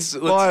 Brooksy, Let's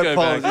my go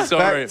apologies. back.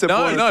 Sorry. Back to No,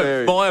 Buenos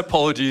Aires. my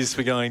apologies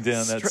for going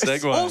down that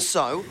segue.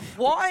 Also,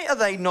 why are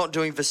they not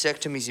doing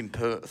vasectomies in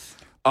Perth?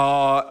 They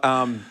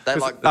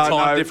like the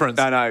time difference.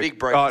 No. Big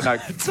break. Oh, no.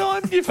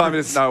 Time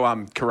difference. No,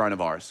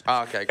 coronavirus.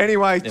 Oh, okay.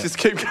 Anyway, just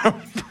keep going,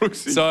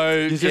 Brooksy. So,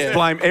 you just yeah.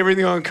 blame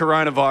everything on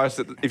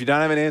coronavirus. If you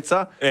don't have an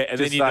answer, And just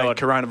then you say nod.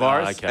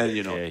 coronavirus, Oh, okay. and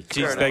you know. Yeah.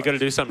 Jeez, they got to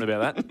do something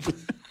about that.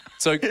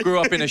 So grew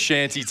up in a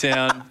shanty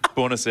town,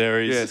 Buenos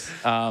Aires.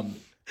 Yes.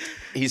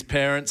 His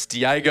parents,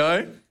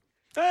 Diego.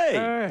 Hey.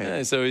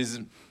 Yeah, so he's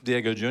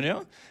Diego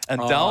Jr. And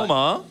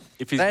Dalma.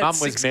 If his they had mum was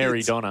 6 Mary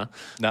kids. Donna,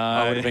 No.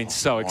 I would have been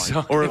so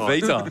excited. Or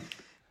Evita.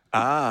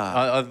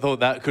 I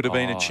thought that could have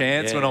been a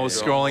chance when I was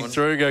yeah. scrolling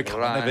through. Go,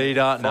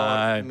 Evita. No,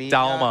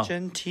 Dalma.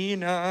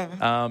 Argentina.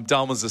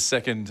 Dalma's the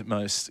second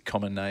most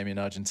common name in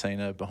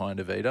Argentina behind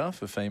Evita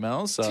for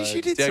females. So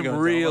You did Diego some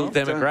and real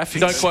Dalma. demographics.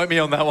 Don't quote me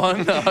on that one.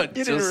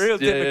 You did real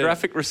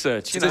demographic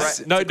research. You know, It's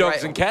a no great-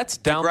 dogs and cats.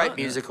 Down Great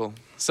musical.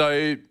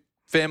 So,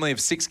 family of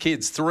 6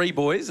 kids, 3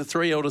 boys, the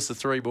 3 eldest are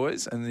 3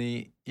 boys, and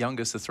the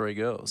youngest are 3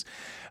 girls.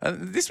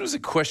 This was a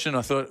question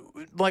I thought,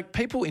 like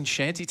people in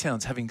shanty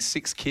towns having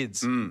 6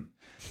 kids.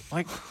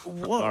 Like,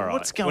 what, All right.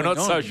 what's going on? We're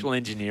not social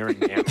engineering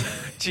now.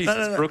 Jesus,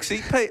 no.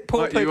 Brooksy.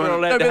 Poor Like, you people want- are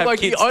allowed No, to but have like,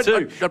 kids I'd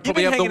too.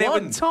 probably have the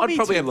one. I'd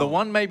probably have the one.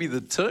 one, maybe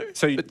the 2.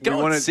 So you but go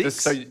on want 6.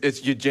 so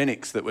it's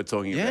eugenics that we're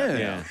talking about. Yeah.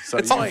 Now. So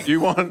It's you, like- you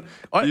want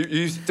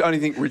you only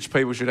think rich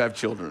people should have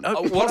children.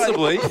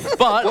 Possibly,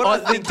 but What I I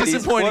think think it is,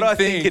 disappointing what I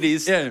thing. think it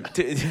is, Yeah.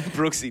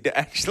 Brooksy, to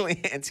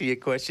actually answer your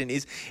question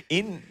is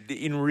in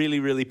really,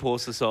 really poor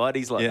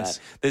societies like Yes.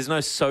 that, there's no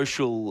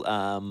social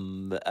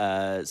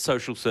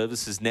social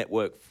services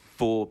network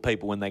for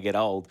people when they get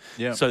old.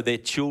 Yeah. So their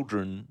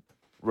children,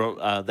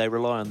 they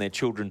rely on their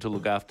children to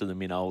look after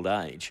them in old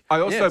age. I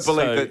also Yes.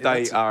 believe So that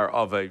they that's- are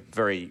of a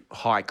very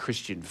high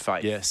Christian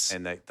faith. Yes.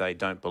 And they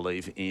don't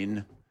believe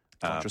in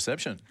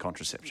Contraception.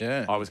 contraception.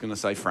 Yeah. I was going to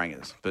say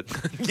frangers, but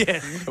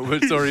Yeah.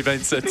 It's already been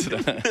said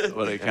today.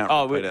 well, I can't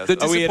Oh, repeat we,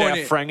 ourselves. are we at our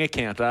disappointing- Frang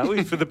account, are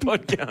we, for the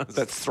podcast?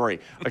 That's 3.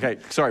 Okay,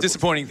 sorry.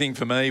 Disappointing thing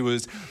for me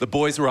was the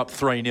boys were up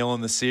 3-0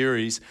 in the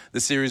series. The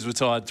series were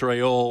tied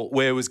 3-3.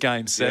 Where was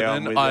game 7?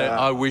 I'm with I, that.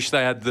 I wish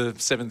they had the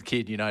 7th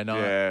kid, not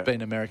Yeah. being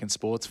an American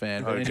sports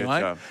fan. But Oh, good anyway,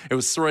 job. it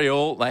was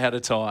 3-3. They had a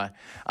tie.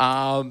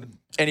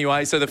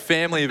 Anyway, so the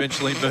family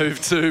eventually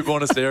moved to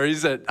Buenos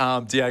Aires at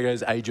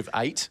Diego's age of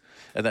 8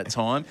 at that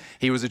time.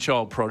 He was a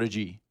child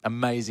prodigy,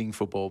 amazing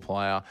football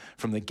player.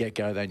 From the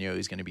get-go, they knew he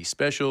was going to be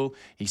special.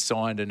 He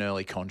signed an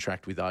early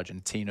contract with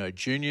Argentino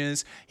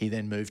Juniors. He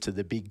then moved to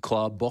the big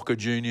club, Boca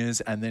Juniors,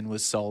 and then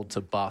was sold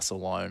to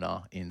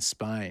Barcelona in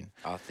Spain.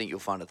 I think you'll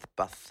find it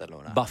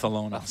Barcelona.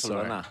 Barcelona.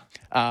 Sorry.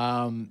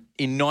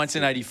 In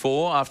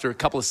 1984, after a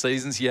couple of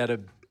seasons, he had a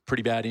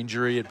pretty bad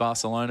injury at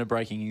Barcelona,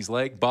 breaking his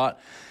leg, but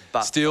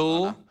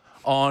still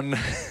on...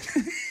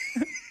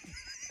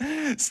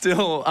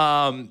 Still,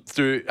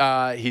 through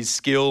his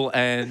skill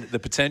and the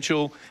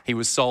potential, he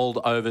was sold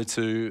over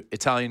to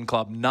Italian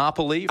club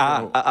Napoli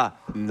for,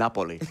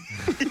 Napoli.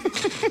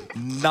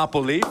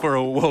 Napoli for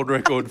a world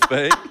record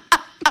fee.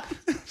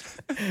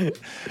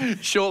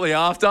 Shortly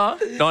after,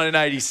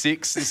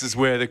 1986, this is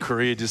where the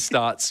career just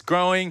starts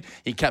growing.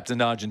 He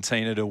captained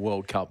Argentina to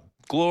World Cup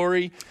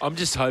glory. I'm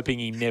just hoping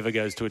he never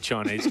goes to a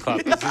Chinese club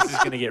because this is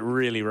going to get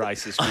really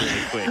racist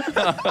really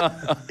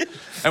quick.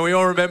 And we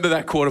all remember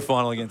that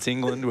quarterfinal against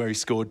England where he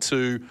scored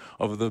 2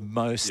 of the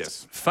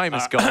most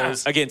famous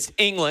goals. Against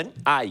England,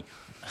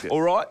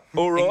 all right,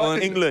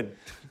 England.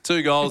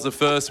 2 goals. The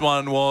first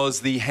one was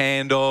the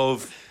hand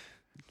of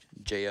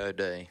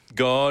G-O-D.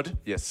 God.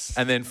 Yes.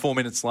 And then 4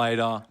 minutes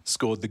later,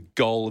 scored the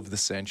goal of the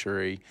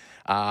century.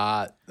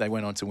 They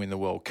went on to win the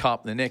World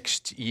Cup. The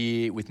next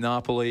year with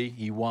Napoli,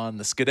 he won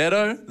the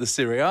Scudetto, the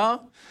Serie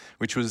A,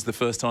 which was the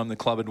first time the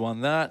club had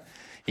won that.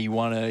 He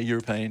won a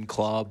European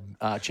club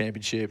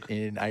championship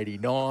in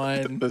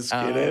 '89. The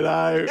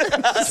Scudetto.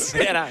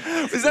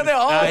 Is that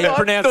how you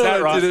pronounced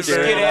that right.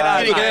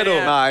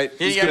 Scudetto. Mate.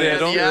 You go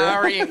down the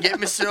Ari and get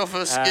myself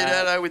a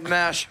Scudetto with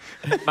mash.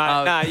 Mate,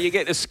 no, you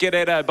get the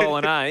Scudetto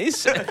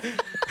Bolognese.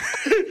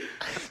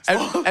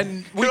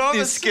 And with I'm a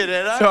this,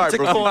 Scudetto. Sorry, It's a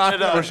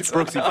cornetto.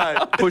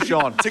 Brooksy, push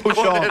on. Push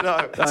on.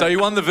 Cornetto. so he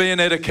won the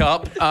Viennetta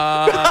Cup.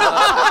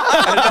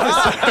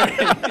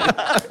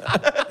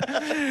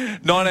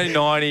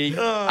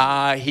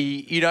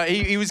 1990,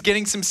 he was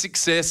getting some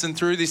success, and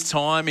through this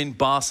time in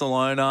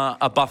Barcelona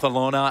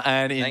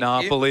and in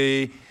Thank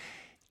you.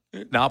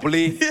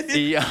 Napoli,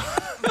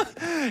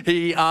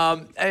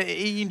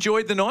 he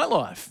enjoyed the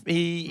nightlife.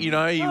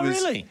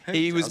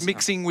 He was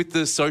mixing with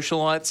the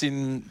socialites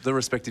in the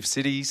respective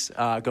cities,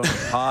 going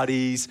to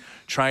parties,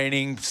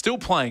 training, still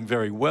playing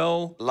very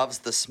well. Loves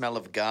the smell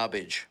of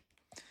garbage.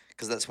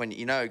 Because that's when,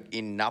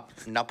 in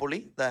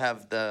Napoli, they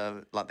have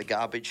the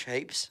garbage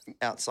heaps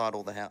outside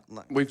all the house.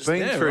 We've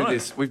been through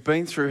this. We've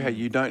been through how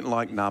you don't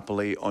like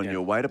Napoli on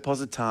your way to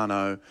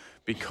Positano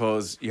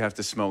because you have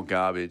to smell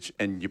garbage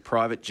and your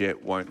private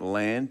jet won't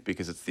land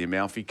because it's the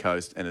Amalfi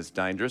Coast and it's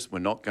dangerous. We're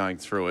not going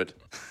through it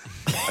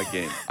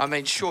again. I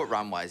mean, short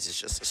runways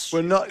is just a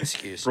We're not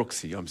excuse.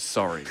 Brooksy, I'm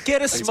sorry.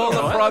 Get a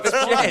smaller private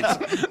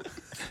jet.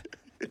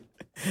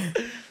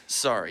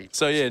 Sorry.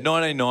 So,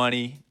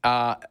 1990,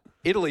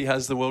 Italy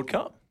has the World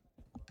Cup.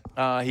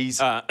 He's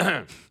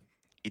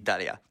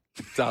Italia.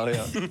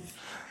 Italia.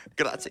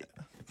 Grazie.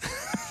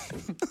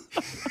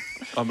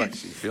 I'm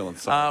actually feeling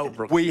sorry.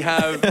 We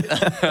have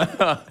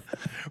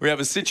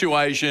a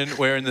situation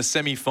where in the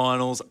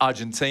semi-finals,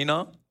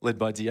 Argentina, led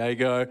by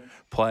Diego,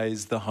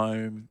 plays the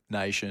home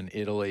nation,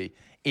 Italy,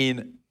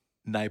 in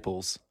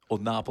Naples or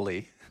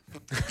Napoli,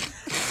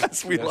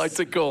 as we like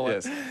to call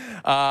it.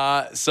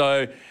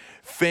 So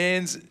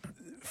fans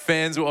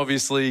were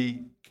obviously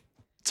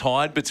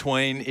tied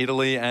between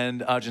Italy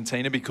and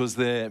Argentina because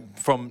they're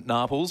from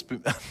Naples.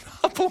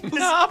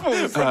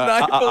 Naples. From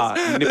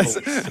Naples.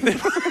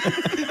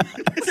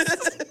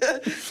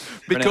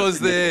 Because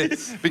their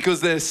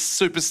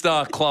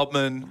superstar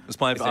clubman was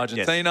playing for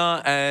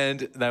Argentina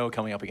and they were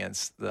coming up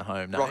against the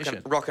home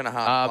nation. Rocking a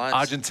hard place.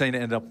 Argentina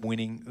ended up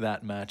winning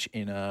that match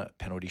in a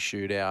penalty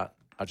shootout.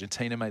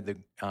 Argentina made the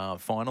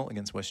final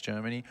against West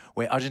Germany,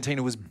 where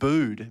Argentina was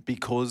booed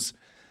because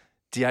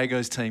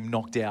Diego's team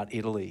knocked out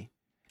Italy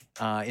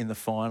in the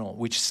final,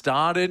 which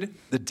started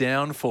the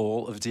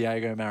downfall of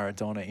Diego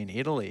Maradona in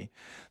Italy.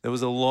 There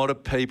was a lot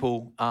of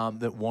people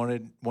that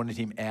wanted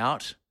him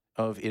out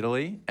of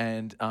Italy,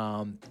 and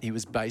he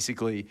was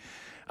basically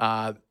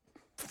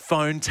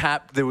phone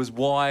tapped. There was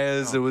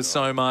wires. There was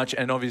so much,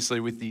 and obviously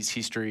with his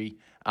history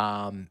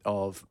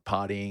of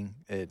partying,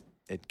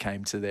 it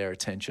came to their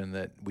attention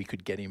that we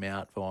could get him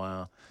out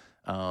via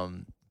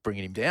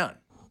bringing him down.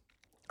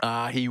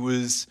 He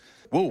was.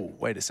 Whoa!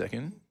 Wait a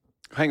second.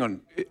 Hang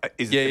on.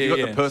 Have you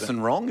got the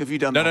person wrong? Have you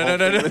done no.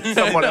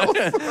 Someone else?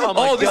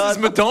 This is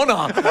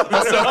Madonna.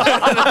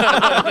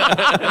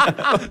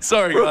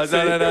 Sorry, guys.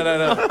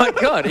 No. Oh, my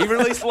God. He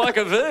released Like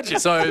a Virgin.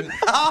 Sorry.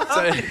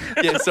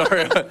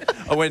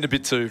 I went a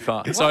bit too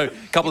far. So a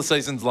couple of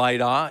seasons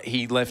later,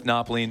 he left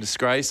Napoli in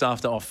disgrace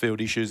after off-field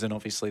issues and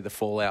obviously the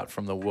fallout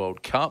from the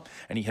World Cup,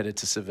 and he headed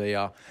to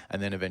Sevilla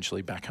and then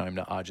eventually back home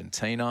to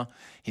Argentina.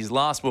 His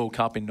last World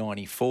Cup in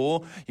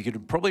 '94, you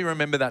could probably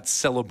remember that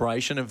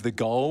celebration of the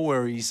goal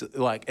where he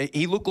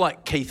looked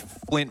like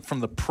Keith Flint from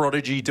The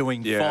Prodigy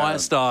doing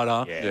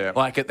Firestarter,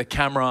 like at the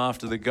camera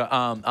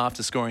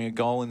after scoring a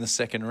goal in the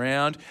second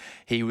round.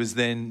 He was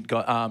then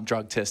got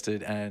drug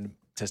tested and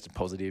tested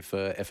positive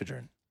for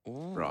ephedrine.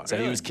 Right.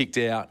 So he was kicked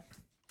out.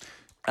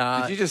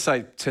 Did you just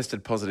say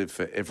tested positive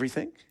for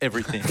everything?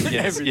 Everything.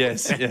 Yes.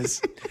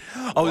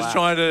 I was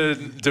trying to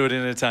do it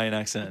in an Italian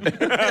accent.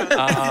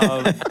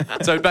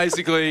 So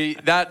basically,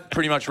 that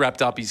pretty much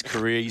wrapped up his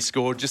career. He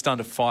scored just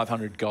under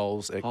 500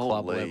 goals at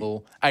club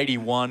level,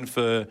 81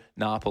 for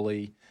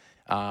Napoli.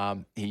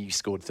 He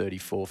scored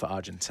 34 for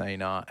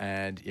Argentina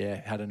and,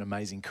 had an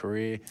amazing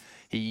career.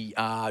 He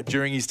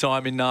during his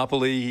time in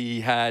Napoli,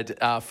 he had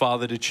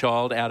fathered a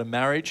child out of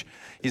marriage.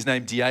 His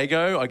name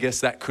Diego. I guess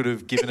that could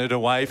have given it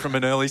away from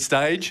an early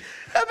stage.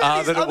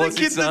 That it was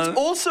his son. That's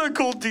also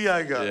called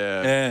Diego.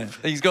 Yeah.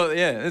 He's got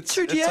it's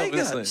two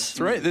Diegos.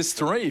 Three. There's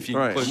three if you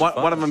include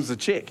one of them's a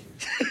chick.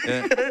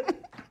 Yeah.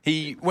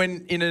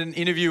 When in an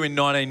interview in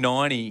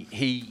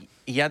 1990,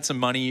 he had some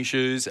money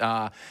issues.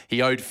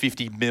 He owed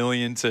 $50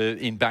 million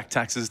in back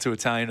taxes to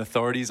Italian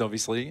authorities,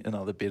 obviously,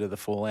 another bit of the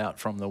fallout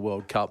from the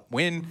World Cup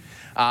win.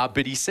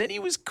 But he said he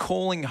was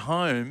calling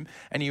home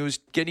and he was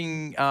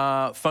getting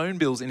phone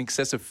bills in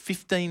excess of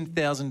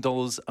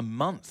 $15,000 a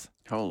month.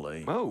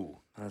 Holy. Oh,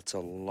 that's a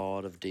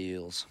lot of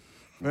deals.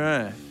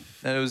 Right.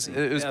 It was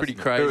pretty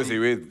crazy. Who was he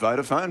with?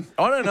 Vodafone?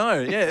 I don't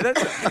know. Yeah,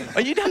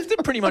 you'd have to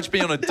pretty much be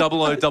on a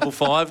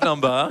 0055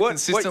 number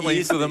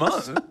consistently for the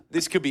month.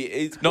 This could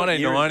be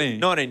 1990.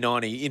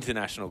 1990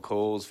 international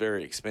calls,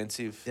 very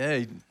expensive. Yeah,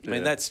 I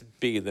mean that's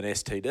bigger than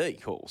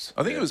STD calls.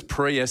 I think it was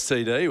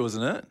pre-STD,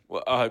 wasn't it?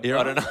 Well, I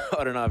don't know.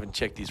 I don't know. I haven't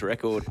checked his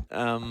record.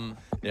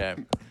 Yeah,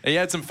 he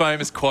had some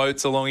famous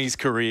quotes along his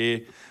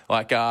career,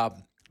 like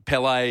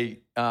Pelé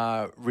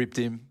ripped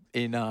him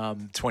in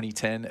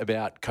 2010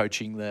 about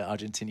coaching the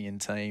Argentinian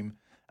team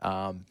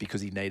because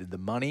he needed the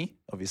money,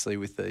 obviously,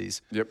 with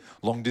these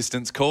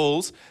long-distance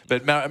calls.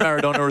 But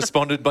Maradona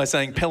responded by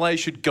saying Pelé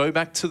should go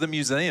back to the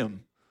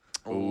museum.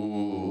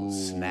 Ooh,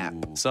 snap.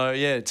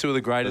 So, two of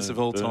the greatest of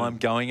all time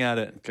going at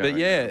it.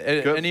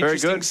 Okay. But, an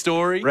interesting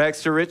story.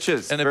 Rags to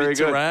riches. And a bit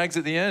to rags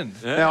at the end.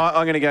 Yeah. Now,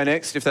 I'm going to go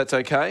next, if that's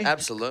okay.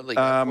 Absolutely.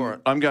 Go for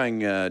it. I'm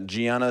going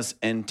Giannis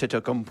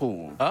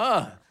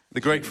Antetokounmpo.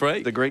 The Greek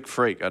Freak? The Greek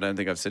Freak. I don't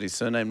think I've said his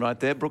surname right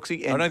there,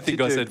 Brooksy. I don't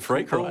think I said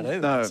Freak right either.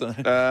 No.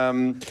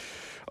 So.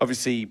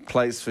 Obviously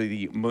plays for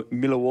the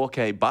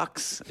Milwaukee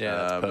Bucks. Yeah,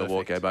 that's perfect.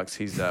 Milwaukee Bucks.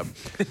 He's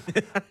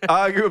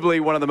arguably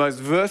one of the most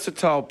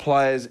versatile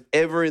players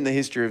ever in the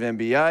history of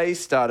NBA.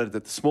 Started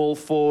at the small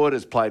forward,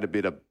 has played a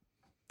bit of,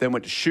 then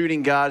went to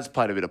shooting guard, has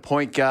played a bit of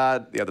point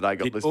guard. The other day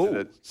got listed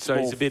at so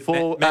he's a bit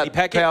forward, Manny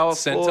Pacquaio, power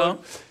centre. forward.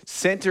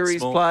 Centre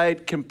he's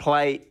played, can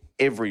play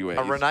everywhere.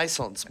 A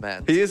renaissance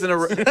man. He isn't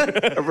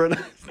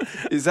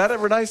is that a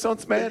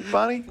renaissance man,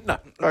 Barney? No.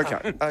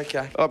 Okay.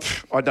 Okay. Oh,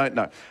 I don't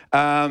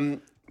know.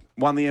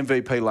 Won the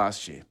MVP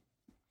last year.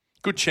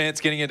 Good chance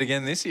getting it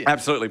again this year.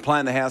 Absolutely.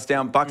 Playing the house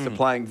down. Bucks are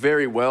playing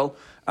very well,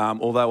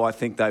 although I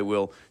think they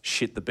will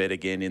shit the bed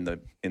again in the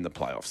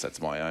playoffs.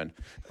 That's my own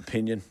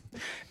opinion.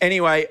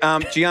 Anyway,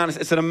 Giannis,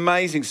 it's an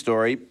amazing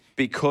story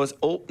because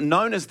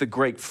known as the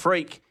Greek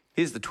Freak,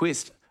 here's the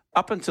twist.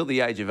 Up until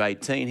the age of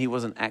 18, he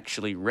wasn't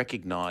actually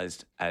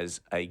recognised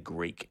as a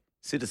Greek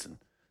citizen.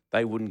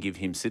 They wouldn't give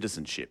him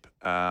citizenship.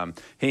 He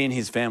and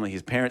his family,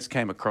 his parents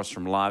came across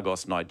from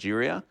Lagos,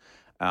 Nigeria,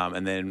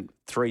 and then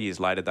 3 years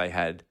later they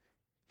had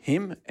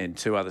him and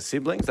 2 other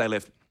siblings. They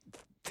left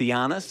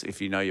Giannis,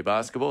 if you know your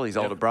basketball, his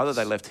older brother.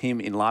 They left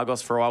him in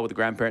Lagos for a while with the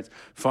grandparents,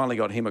 finally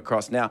got him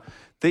across. Now,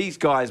 these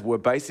guys were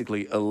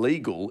basically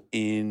illegal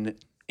in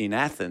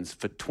Athens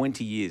for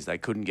 20 years. They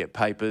couldn't get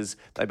papers.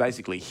 They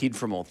basically hid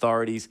from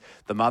authorities.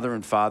 The mother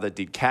and father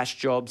did cash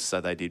jobs,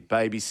 so they did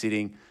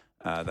babysitting.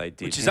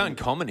 Which is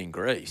uncommon in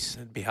Greece.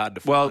 It'd be hard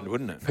to find,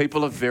 wouldn't it?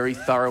 People are very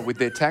thorough with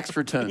their tax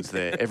returns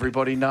there.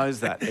 Everybody knows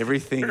that.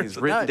 Everything is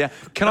written down.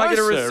 Can I get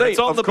a receipt? Sir, it's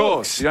on of the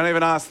course. books. You don't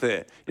even ask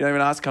there. You don't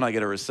even ask, can I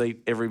get a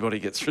receipt? Everybody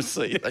gets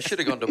receipt. They should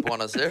have gone to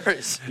Buenos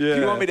Aires. Yeah.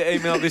 Do you want me to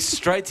email this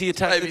straight to your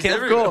tax Maybe account?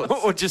 everyone. Of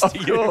course. Or just to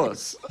Of you?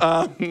 course.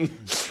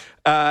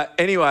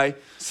 Anyway,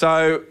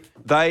 so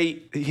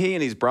he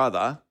and his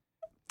brother,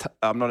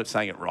 I'm not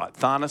saying it right,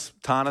 Giannis.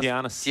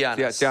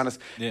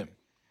 Yeah.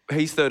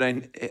 He's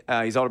 13.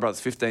 His older brother's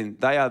 15.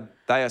 They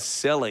are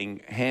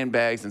selling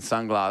handbags and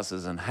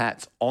sunglasses and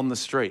hats on the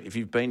street. If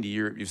you've been to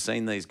Europe, you've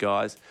seen these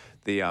guys,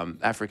 the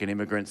African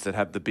immigrants that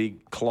have the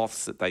big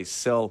cloths that they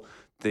sell.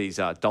 These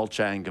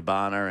Dolce and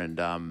Gabbana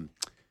and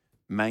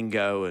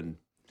Mango and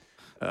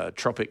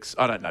Tropics.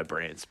 I don't know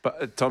brands,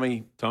 but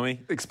Tommy,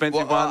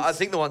 expensive ones. I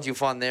think the ones you'll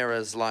find there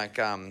is like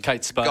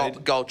Kate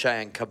Spade.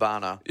 Dolce and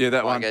Gabbana. Yeah,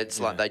 that one.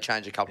 It's like they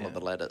change a couple of the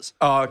letters.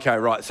 Oh, okay,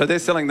 right. So they're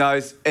selling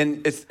those,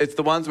 and it's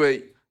the ones where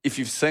if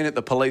you've seen it,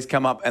 the police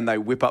come up and they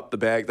whip up the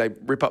bag, they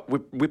whip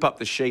up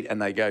the sheet, and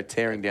they go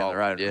tearing down the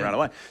road and run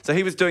away. So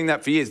he was doing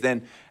that for years.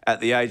 Then at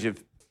the age of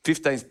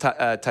 15,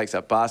 takes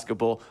up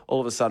basketball.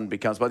 All of a sudden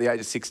becomes, by the age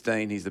of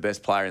 16, he's the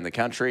best player in the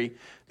country.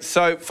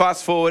 So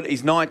fast forward,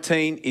 he's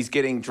 19, he's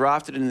getting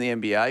drafted into the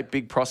NBA,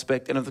 big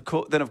prospect, and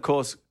then of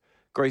course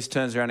Greece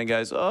turns around and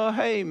goes, "Oh,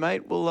 hey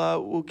mate,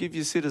 we'll give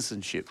you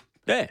citizenship."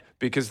 Yeah.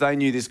 Because they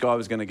knew this guy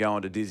was going to go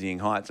on to dizzying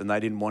heights, and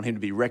they didn't want him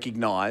to be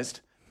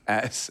recognised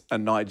as a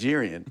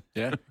Nigerian.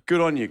 Yeah.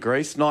 Good on you,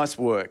 Greece. Nice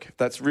work.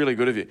 That's really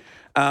good of you.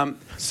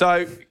 So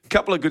a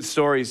couple of good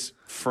stories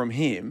from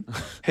him.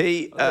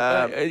 He,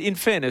 in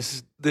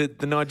fairness, the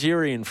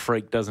Nigerian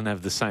freak doesn't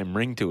have the same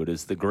ring to it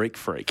as the Greek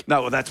freak.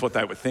 no, well, that's what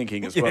they were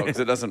thinking as well, because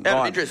it doesn't Out of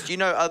rhyme. interest, do you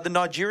know, are the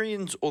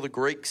Nigerians or the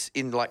Greeks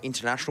in like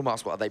international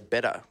basketball, are they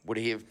better? Would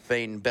he have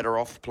been better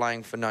off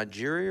playing for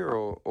Nigeria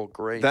or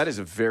Greece? That is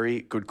a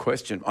very good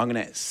question. I'm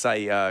going to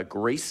say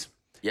Greece.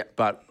 Yeah.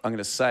 But I'm going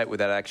to say it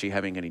without actually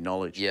having any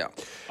knowledge. Yeah.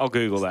 I'll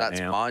Google that That's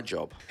now. my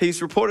job.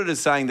 He's reported as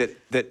saying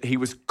that he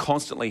was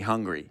constantly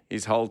hungry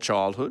his whole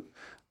childhood.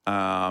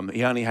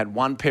 He only had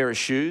one pair of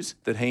shoes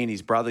that he and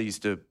his brother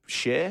used to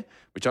share,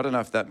 which I don't know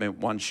if that meant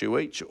one shoe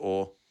each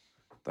or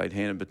they'd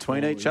hand them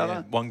between each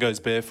other. One goes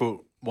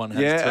barefoot, one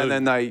has two. And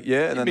then they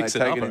mix it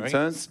take up, it I in reckon.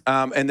 turns.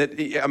 And that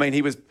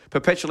he was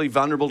perpetually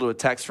vulnerable to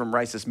attacks from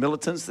racist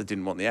militants that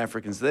didn't want the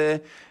Africans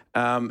there.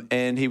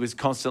 And he was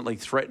constantly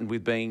threatened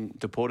with being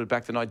deported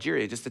back to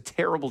Nigeria. Just a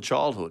terrible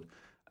childhood.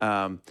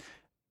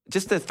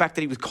 Just the fact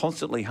that he was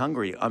constantly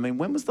hungry. I mean,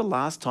 when was the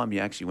last time you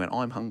actually went,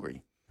 "I'm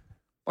hungry"?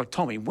 Like,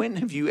 Tommy, when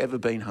have you ever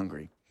been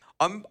hungry?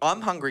 I'm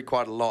hungry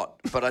quite a lot,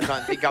 but I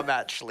don't think I'm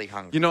actually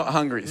hungry. You're not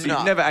hungry. So No.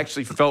 you've never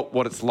actually felt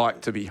what it's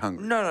like to be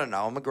hungry. No,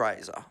 I'm a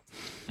grazer.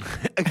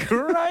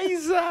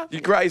 Grazer.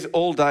 You graze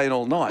all day and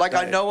all night. Like,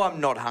 don't I you? know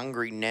I'm not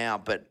hungry now,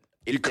 but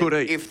You could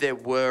eat. If there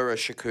were a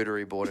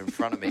charcuterie board in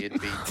front of me,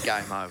 it'd be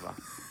game over.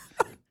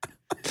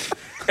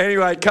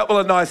 Anyway, a couple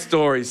of nice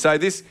stories. So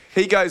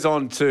he goes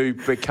on to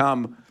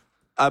become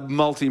a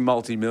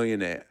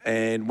multi-millionaire.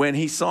 And when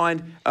he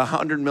signed a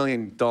 $100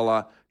 million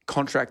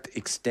contract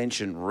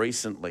extension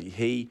recently,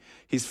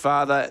 his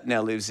father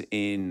now lives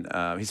in,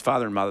 his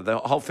father and mother, the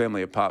whole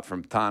family apart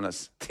from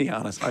Giannis,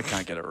 I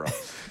can't get it right.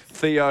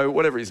 Theo,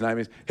 whatever his name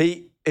is,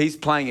 he's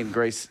playing in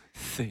Greece.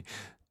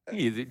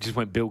 You just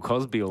went Bill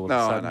Cosby all of No, a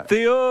I sudden. know.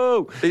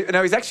 Theo!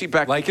 No, he's actually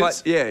back.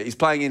 Lakers? He's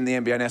playing in the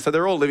NBA now. So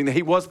they're all living there.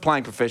 He was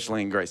playing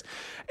professionally in Greece.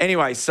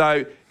 Anyway,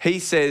 so he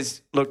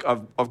says, look,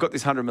 I've got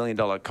this $100 million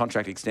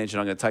contract extension.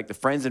 I'm going to take the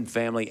friends and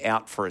family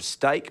out for a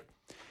steak.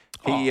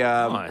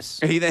 Nice.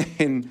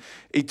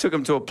 He took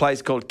him to a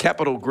place called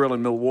Capitol Grill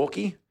in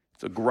Milwaukee.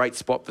 It's a great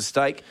spot for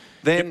steak.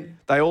 Then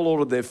they all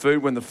ordered their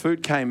food. When the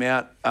food came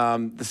out,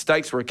 the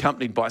steaks were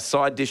accompanied by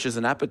side dishes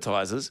and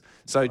appetizers.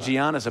 So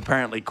Giannis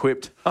apparently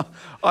quipped,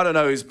 I don't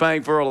know who's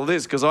paying for all of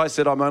this because I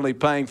said I'm only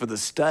paying for the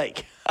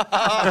steak.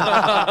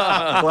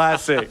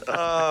 Classic.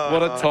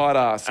 What a tight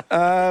ass.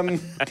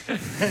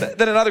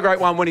 Then another great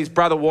one when his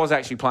brother was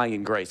actually playing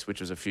in Greece, which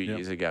was a few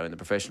years ago in the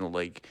professional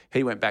league.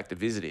 He went back to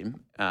visit him.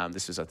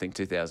 This was, I think,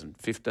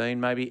 2015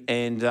 maybe.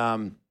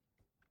 And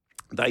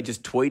they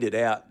just tweeted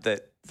out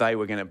that they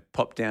were going to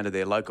pop down to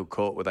their local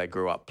court where they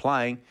grew up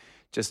playing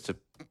just to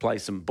play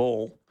some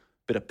ball,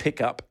 bit of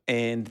pickup,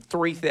 and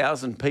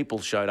 3,000 people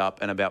showed up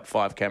and about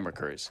 5 camera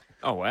crews.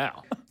 Oh,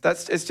 wow.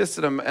 It's just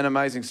an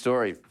amazing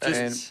story.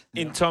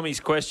 In Tommy's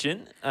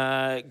question,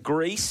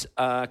 Greece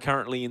are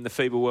currently in the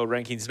FIBA World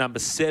Rankings number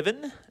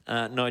 7,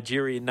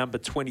 Nigeria number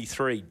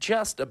 23,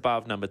 just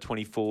above number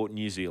 24,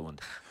 New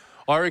Zealand.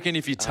 I reckon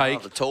if you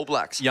take the Tall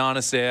Blacks.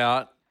 Giannis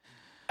out,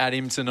 add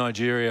him to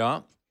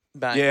Nigeria,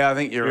 Bang. Yeah, I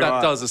think you're that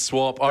right. does a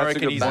swap. I That's a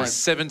reckon good he's point. a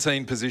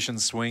 17-position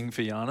swing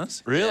for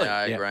Giannis. Really? Yeah,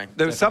 I agree.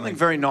 There was something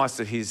very nice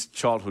that his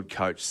childhood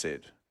coach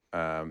said.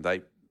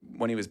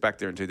 When he was back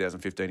there in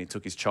 2015, he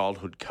took his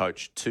childhood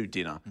coach to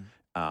dinner.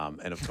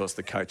 And, of course,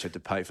 the coach had to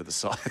pay for the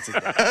sides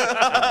and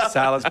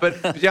salads. But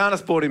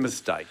Giannis bought him a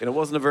steak, and it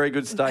wasn't a very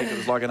good steak. It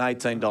was like an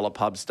 $18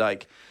 pub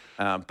steak.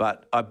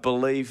 But I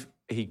believe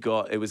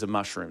it was a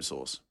mushroom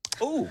sauce.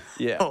 Oh.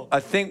 Yeah.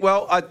 I think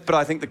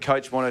the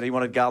coach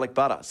wanted garlic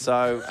butter.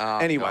 So,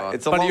 anyway, God.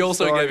 it's a But long he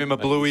also story. gave him a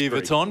Louis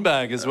Vuitton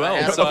bag as well.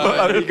 Yeah. So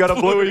He got a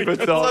Louis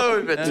Vuitton.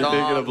 Louis Vuitton. He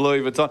got a Louis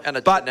Vuitton. And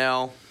a But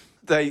Chanel.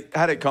 they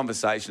had a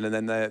conversation, and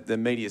then the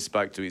media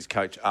spoke to his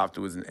coach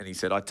afterwards, and he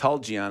said, I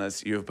told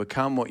Giannis, you have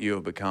become what you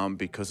have become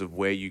because of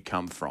where you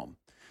come from.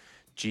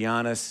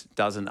 Giannis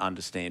doesn't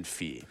understand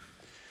fear.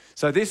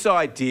 So this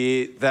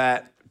idea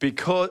that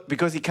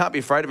because he can't be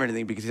afraid of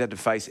anything because he's had to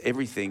face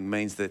everything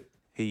means that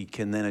he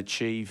can then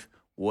achieve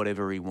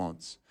whatever he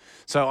wants.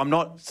 So I'm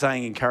not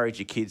saying encourage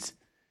your kids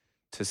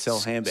to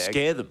sell handbags.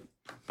 Scare them.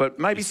 But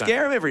maybe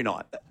scare them every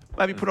night.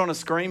 Maybe put on a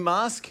scream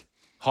mask.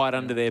 Hide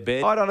under their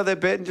bed. Hide under their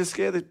bed and just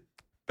scare the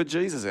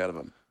bejesus out of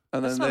them.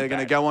 And then they're going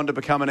to go on to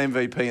become an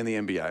MVP in the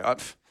NBA.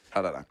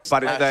 I don't know.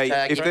 But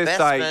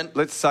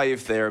let's say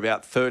if they're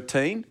about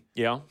 13,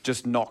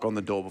 just knock on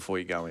the door before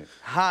you go in.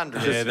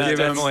 100. yeah, that's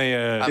definitely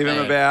Give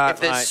them about. If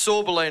there's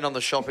Sorbeline on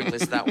the shopping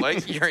list that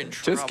week, you're in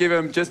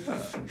trouble. Just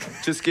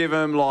give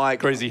them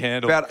like Crazy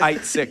handle. about 8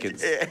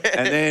 seconds,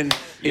 and then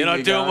You're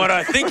not doing what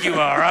I think you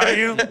are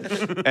you?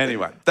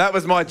 Anyway, that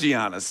was my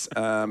Giannis.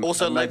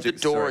 Also, leave the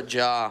magic door story.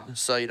 ajar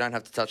so you don't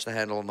have to touch the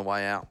handle on the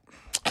way out.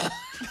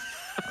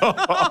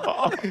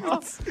 All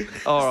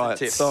right,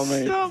 Tips.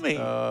 Tommy.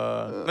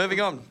 Moving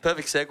on.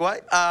 Perfect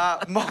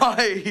segue.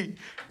 My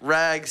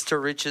rags to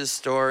riches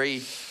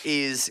story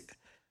is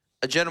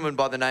a gentleman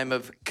by the name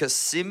of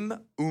Kassim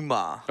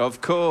Ouma.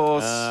 Of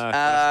course.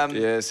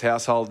 Yes,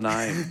 household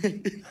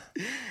name.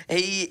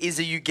 He is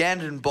a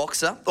Ugandan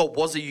boxer, or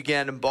was a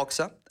Ugandan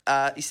boxer.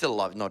 He's still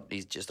alive.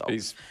 He's just old. He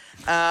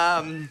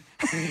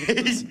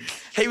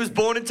was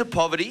born into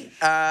poverty,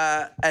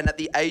 and at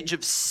the age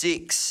of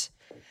 6,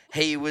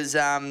 he was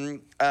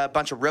a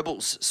bunch of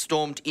rebels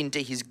stormed into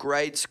his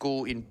grade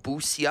school in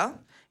Busia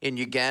in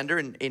Uganda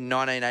in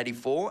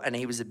 1984, and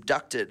he was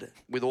abducted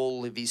with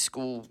all of his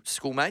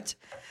schoolmates,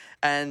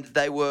 and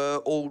they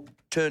were all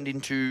turned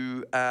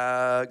into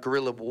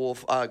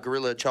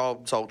guerrilla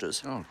child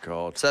soldiers. Oh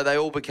God! So they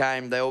all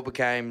became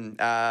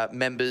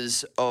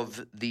members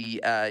of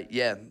the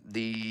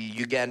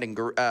Ugandan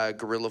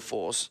guerrilla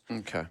force.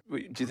 Okay.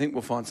 Do you think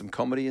we'll find some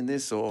comedy in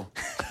this, or?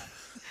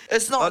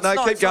 It's not.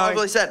 It's not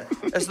overly sad.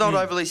 It's not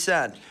overly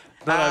sad.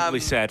 Not overly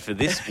sad for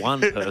this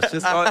one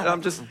person.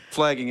 I'm just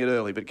flagging it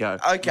early, but go.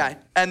 Okay,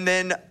 and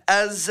then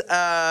as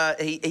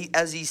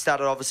he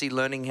started obviously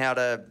learning how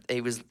to, they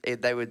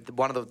were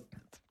one of the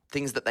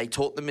things that they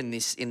taught them in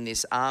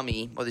this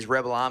army or this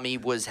rebel army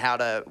was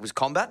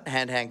combat,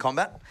 hand-to-hand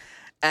combat,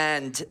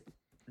 and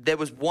there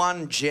was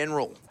one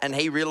general, and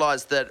he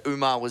realised that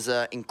Ouma was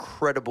an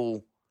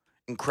incredible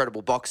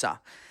boxer.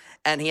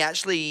 And he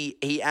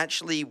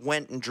actually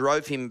went and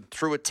drove him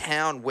through a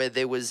town where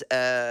there was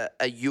a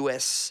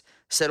US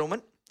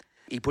settlement.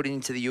 He put it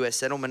into the US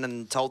settlement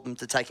and told them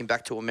to take him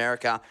back to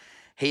America.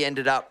 He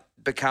ended up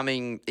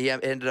becoming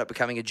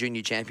a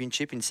junior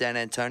championship in San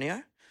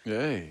Antonio,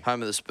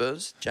 home of the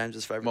Spurs,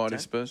 James's favourite Mighty team.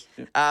 Spurs.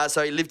 Yeah.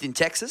 So he lived in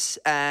Texas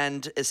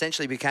and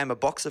essentially became a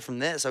boxer from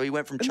there. So he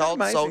went from child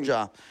amazing?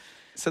 soldier.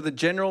 So the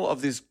general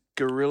of this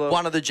guerrilla.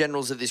 One of the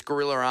generals of this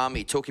guerrilla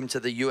army took him to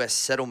the US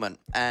settlement,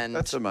 and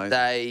That's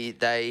amazing.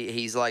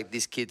 He's like,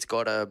 this kid's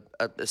got a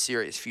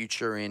serious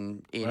future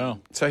in. Wow.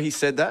 So he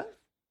said that,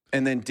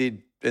 and then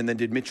did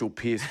Mitchell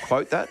Pearce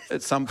quote that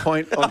at some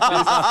point on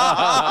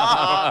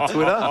his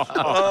Twitter?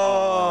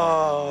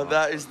 Oh,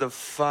 that is the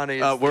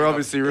funniest. We're thing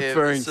obviously I've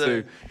referring ever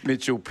to seen.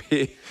 Mitchell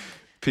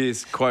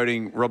Pearce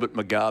quoting Robert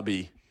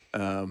Mugabe.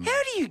 How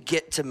do you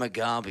get to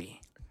Mugabe?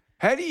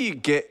 How do you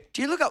get...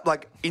 Do you look up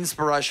like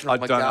inspirational? I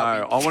don't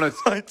know. I want to...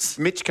 quotes?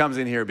 Mitch comes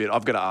in here a bit.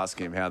 I've got to ask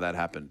him how that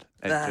happened.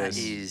 And That just-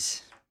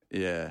 is.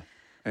 Yeah.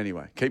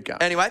 Anyway, keep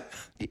going. Anyway,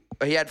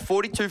 he had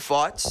 42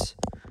 fights,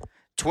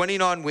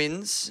 29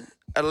 wins,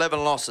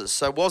 11 losses,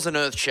 so it wasn't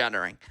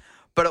earth-shattering.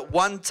 But at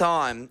one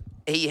time,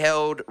 he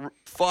held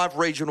 5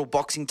 regional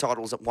boxing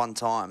titles at one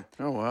time.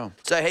 Oh, wow.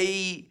 So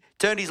he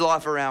turned his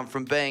life around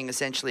from being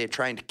essentially a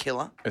trained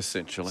killer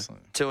Essentially.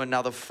 to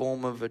another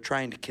form of a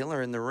trained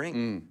killer in the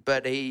ring.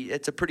 But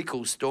it's a pretty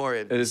cool story.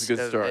 It is a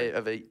good story.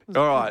 Of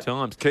All right.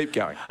 times. Keep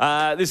going.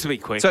 This will be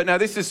quick. So now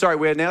this is, sorry,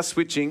 we're now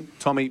switching,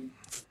 Tommy,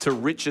 to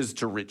riches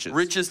to riches.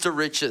 riches to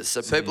riches.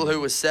 So people who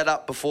were set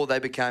up before they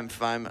became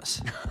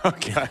famous.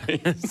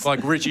 Okay. Like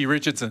Richie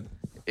Richardson.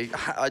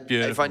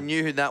 If I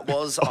knew who that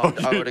was, I would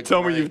agree.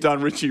 Tell me you've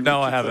done Richie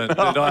No, I haven't.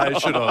 But I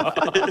should have.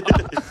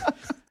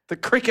 The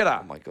cricketer.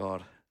 Oh, my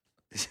God.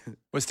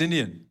 West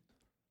Indian.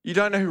 You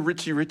don't know who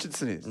Richie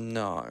Richardson is?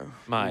 No.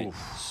 Mate,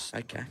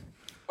 Okay.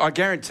 I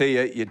guarantee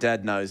you, your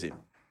dad knows him.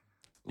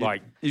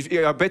 like,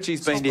 I bet you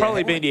he's been to your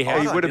probably been to your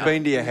house. He would have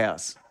been to your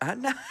house.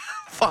 No.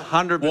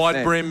 100%.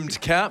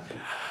 Wide-brimmed cap.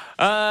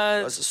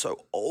 Those are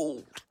so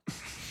old.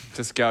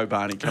 Just go,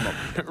 Barney. Come on.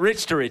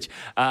 rich to rich.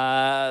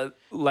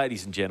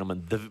 Ladies and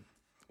gentlemen,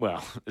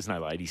 well, there's no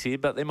ladies here,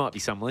 but there might be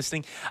some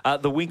listening.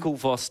 The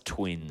Winklevoss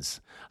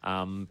twins.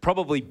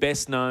 Probably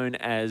best known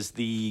as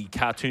the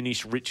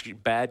cartoonish rich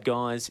bad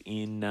guys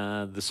in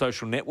The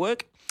Social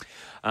Network.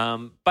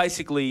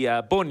 Basically,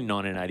 born in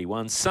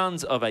 1981,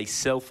 sons of a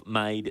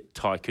self-made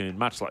tycoon,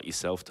 much like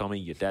yourself, Tommy.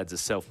 Your dad's a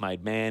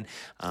self-made man.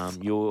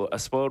 You're a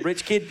spoiled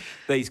rich kid.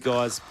 These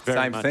guys,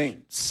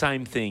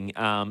 same thing.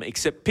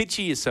 Except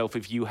picture yourself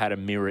if you had a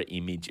mirror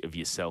image of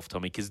yourself,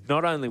 Tommy, because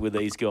not only were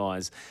these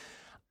guys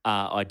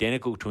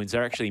identical twins,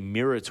 they're actually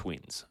mirror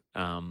twins.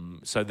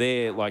 So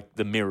they're like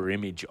the mirror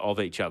image of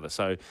each other.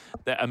 So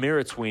a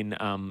mirror twin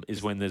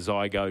is when the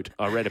zygote,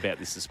 I read about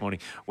this morning,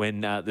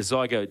 when the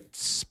zygote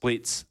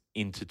splits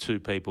into two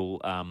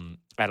people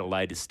at a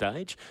later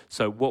stage.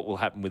 So what will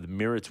happen with a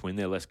mirror twin,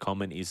 they're less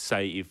common, is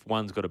say if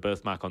one's got a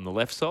birthmark on the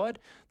left side,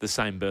 the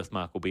same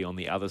birthmark will be on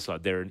the other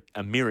side. They're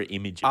a mirror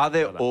image. Are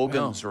their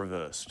organs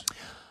reversed?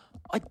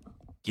 I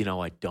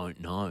don't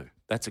know.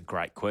 That's a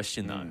great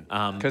question, though.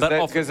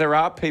 Because there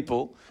are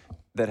people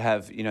that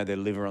have, their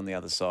liver on the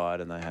other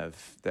side and they have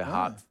their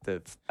heart, the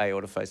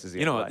aorta faces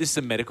the other way. This is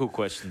a medical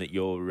question that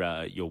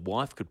your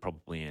wife could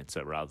probably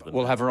answer rather than...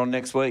 We'll have her on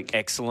next week.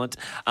 Excellent.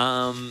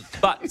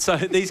 But so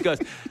these guys,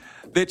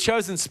 their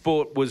chosen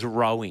sport was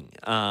rowing.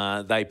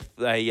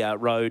 They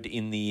rowed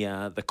in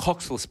the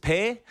coxless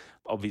pair.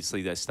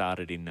 Obviously, they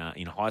started in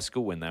high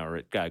school when they were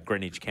at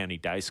Greenwich County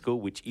Day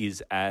School, which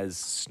is as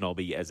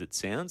snobby as it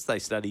sounds. They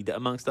studied,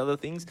 amongst other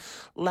things,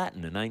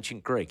 Latin and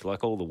ancient Greek,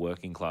 like all the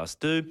working class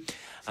do.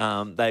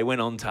 They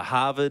went on to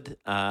Harvard,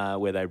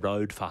 where they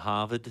rowed for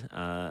Harvard.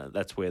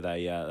 That's where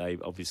they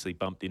obviously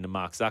bumped into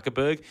Mark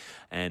Zuckerberg.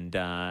 And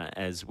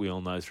as we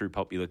all know through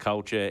popular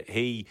culture,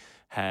 he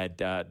had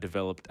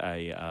developed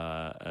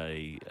a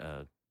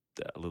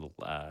little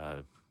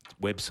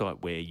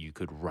website where you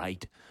could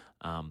rate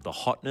the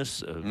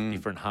hotness of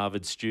different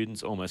Harvard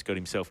students. Almost got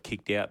himself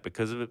kicked out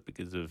because of it,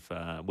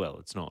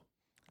 it's not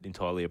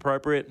entirely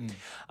appropriate.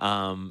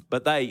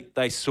 But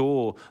they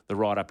saw the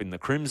write-up in the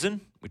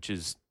Crimson, which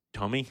is,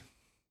 Tommy?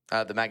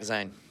 The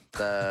magazine,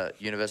 the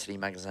university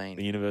magazine.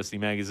 The university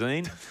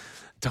magazine.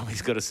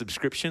 Tommy's got a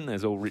subscription,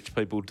 as all rich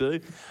people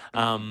do.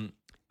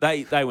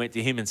 They went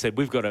to him and said,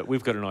 we've got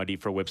an idea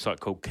for a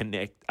website called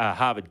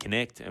Harvard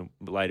Connect, and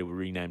later we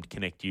renamed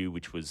Connect U,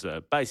 which was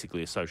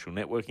basically a social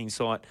networking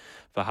site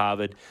for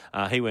Harvard.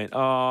 He went,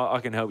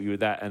 I can help you with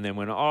that, and then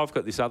went, I've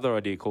got this other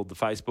idea called the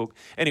Facebook.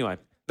 Anyway,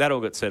 that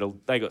all got settled.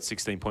 They got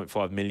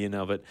 16.5 million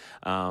of it,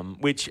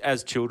 which,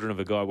 as children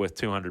of a guy worth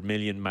 200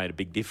 million, made a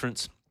big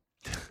difference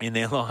in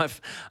their life.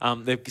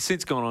 They've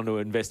since gone on to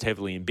invest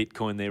heavily in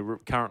Bitcoin. They're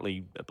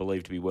currently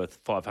believed to be worth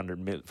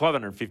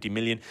 550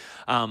 million.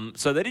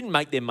 So they didn't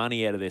make their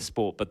money out of their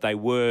sport, but they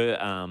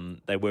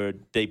were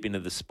deep into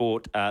the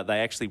sport. They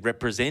actually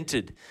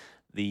represented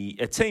the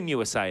Team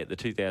USA at the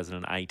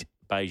 2008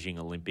 Beijing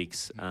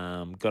Olympics.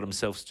 Got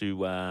themselves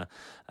to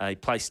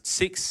placed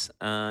 6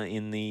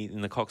 in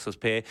the coxless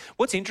pair.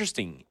 What's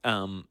interesting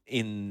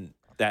in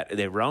that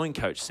their rowing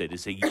coach said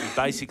is he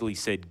basically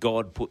said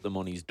God put them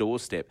on his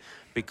doorstep,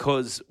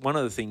 because one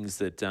of the things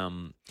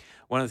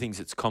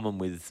that's common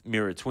with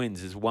mirror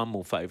twins is one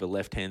will favour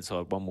left-hand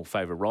side, one will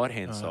favour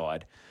right-hand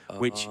side,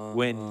 which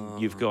when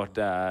you've got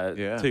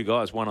two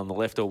guys, one on the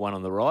left or one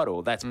on the right,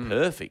 or that's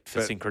perfect for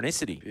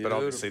synchronicity. But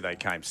obviously they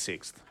came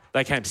 6th.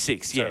 They came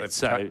 6th, yeah.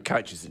 So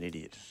coach is an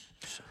idiot.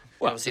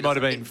 Well, he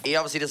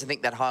obviously doesn't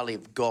think that highly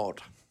of God.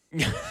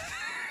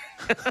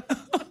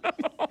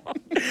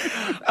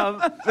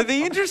 But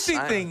the interesting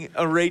thing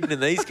of reading of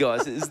these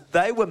guys is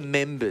they were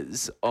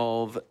members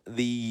of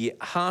the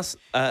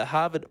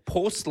Harvard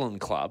Porcelain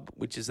Club,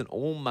 which is an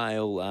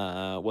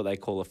all-male, what they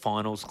call a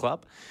finals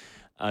club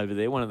over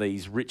there, one of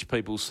these rich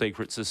people's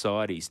secret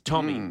societies.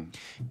 Tommy,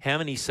 how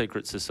many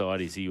secret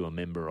societies are you a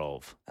member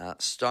of?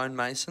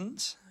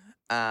 Stonemasons,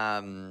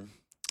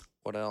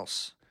 What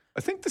else? I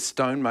think the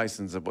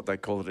stonemasons are what they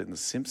call it in The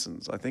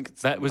Simpsons. I think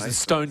it's That was the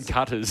Masons. stone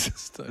cutters.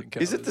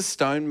 Is it the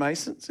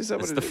stonemasons? Is that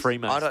It's what the it is?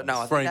 Freemasons. I don't know.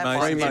 I think that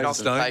might be an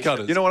Freemasons, occupation.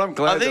 stonecutters. You know what? I'm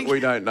glad think- that we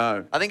don't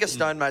know. I think a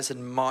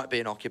stonemason might be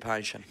an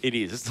occupation. It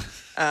is.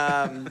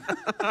 Um,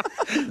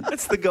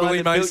 That's the guy Willie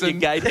that built Mason. your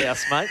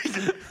gatehouse, mate.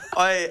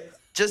 I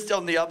just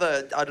on the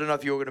other. I don't know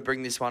if you were going to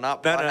bring this one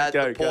up. No, I no, had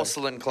go, the go.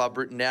 Porcelain Club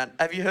written down.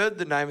 Have you heard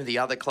the name of the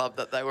other club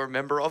that they were a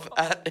member of?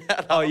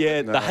 Oh,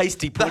 yeah, the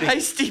hasty the pudding.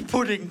 Hasty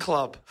Pudding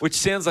Club. Which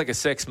sounds like a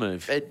sex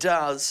move. It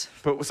does.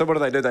 But, so what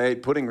do? They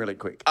eat pudding really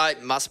quick.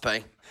 It must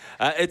be.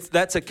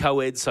 That's a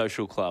co-ed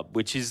social club,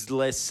 which is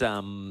less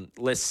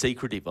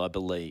secretive, I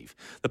believe.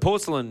 The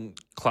Porcelain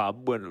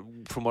Club,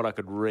 from what I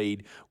could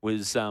read,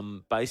 was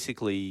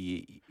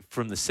basically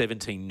from the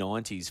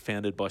 1790s,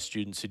 founded by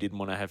students who didn't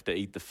want to have to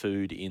eat the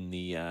food in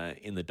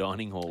the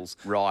dining halls.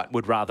 Right.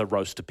 Would rather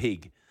roast a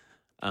pig.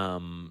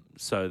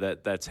 So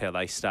that's how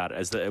they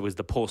started. It was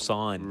the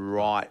porcine.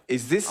 Right.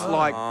 Is this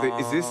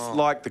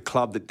like the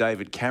club that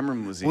David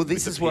Cameron was in? Well,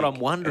 this with is the what pig? I'm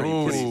wondering.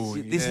 'cause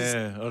Ooh, this yeah, I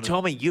is don't-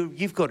 Tommy.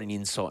 You've got an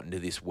insight into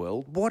this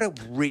world. What do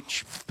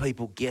rich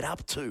people get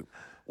up to?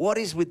 What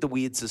is with the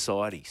weird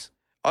societies?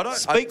 I don't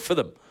Speak for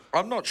them.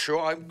 I'm not sure.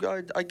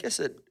 I guess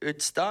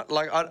it start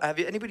like. Have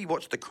you anybody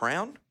watched The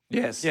Crown?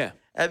 Yes. Yeah.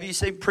 Have you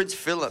seen Prince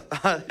Philip?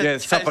 Yeah,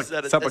 James supper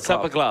said it. club.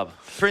 Supper club.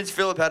 Prince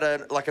Philip had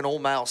an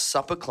all-male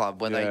supper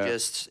club where Yeah. they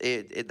just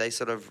they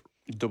sort of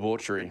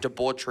Debauchery.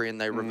 debauchery and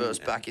they reverse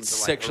back into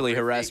like Sexually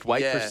horrific- harassed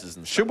waitresses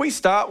and stuff. Should we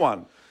start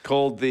one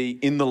called the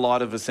In the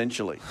Light of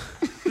Essentially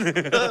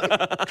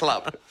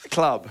club.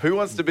 Club? Who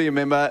wants to be a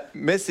member?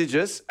 Message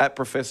us at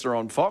Professor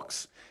on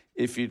Fox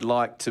if you'd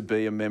like to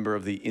be a member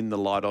of the In the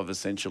Light of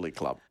Essentially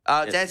Club. To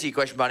answer your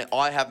question, Barney,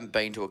 I haven't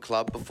been to a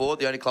club before.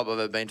 The only club I've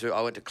ever been to,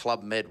 I went to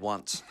Club Med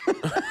once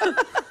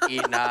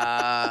in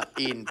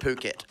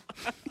Phuket.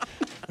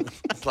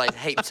 Played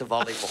heaps of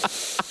volleyball.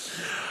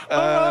 All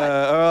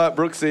right,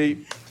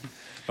 Brooksy.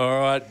 All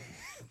right.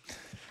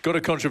 Got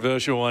a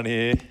controversial one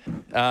here.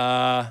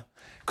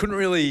 Couldn't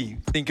really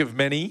think of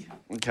many.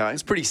 Okay.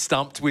 It's pretty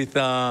stumped with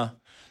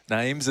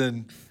names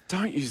and...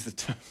 Don't use the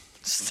term.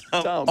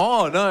 Stump. Dumb.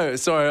 Oh, no,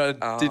 sorry,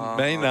 I didn't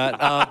mean that.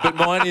 But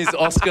mine is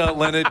Oscar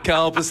Leonard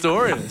Carl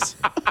Pistorius.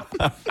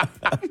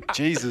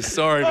 Jesus,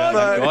 sorry about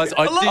that, guys.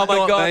 I did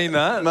not mean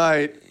that.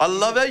 Mate, I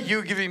love how you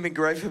were giving me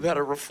grief about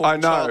a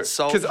reformed I know. child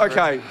soldier.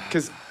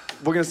 Because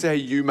we're going to see how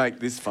you make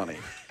this funny.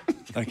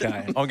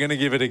 Okay, I'm going to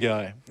give it a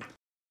go.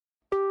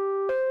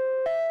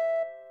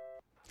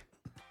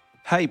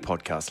 Hey,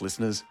 podcast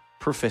listeners,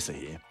 Professor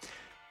here.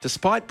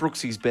 Despite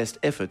Brooksy's best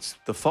efforts,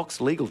 the Fox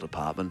Legal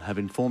Department have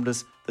informed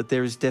us that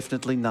there is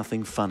definitely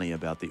nothing funny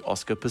about the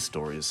Oscar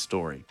Pistorius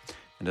story.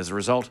 And as a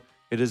result,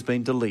 it has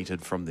been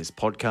deleted from this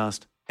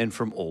podcast and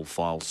from all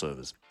file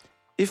servers.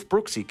 If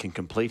Brooksy can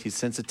complete his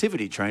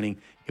sensitivity training,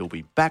 he'll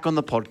be back on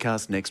the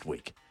podcast next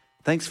week.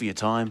 Thanks for your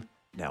time.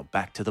 Now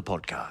back to the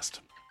podcast.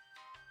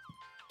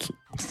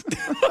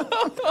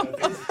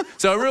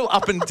 So a real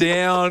up and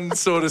down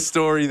sort of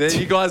story there.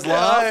 You guys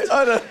laughed.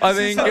 I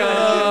think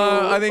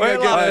I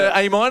get an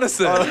A minus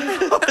there.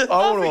 I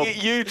want Look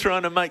at you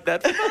trying to make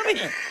that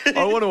funny.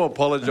 I want to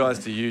apologise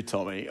to you,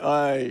 Tommy.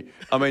 I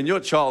mean, your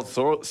child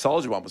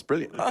soldier one was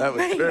brilliant. That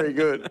was very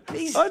good.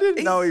 I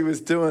didn't know he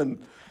was doing.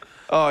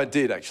 Oh, I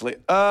did actually.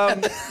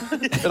 And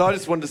I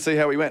just wanted to see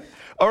how he went.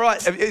 All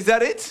right, is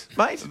that it,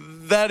 mate?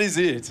 That is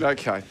it.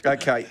 Okay.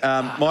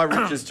 My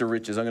riches to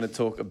riches. I'm going to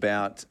talk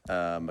about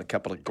a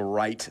couple of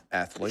great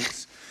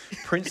athletes.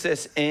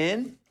 Princess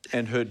Anne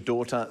and her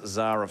daughter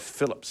Zara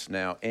Phillips.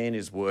 Now, Anne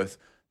is worth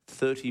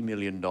 $30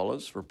 million,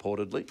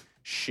 reportedly.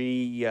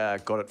 She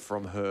got it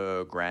from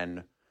her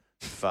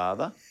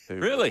grandfather.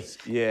 Really?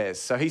 Yeah,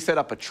 so he set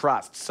up a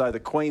trust. So the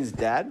Queen's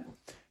dad,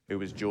 who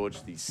was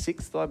George VI,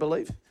 I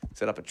believe,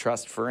 set up a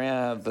trust for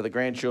the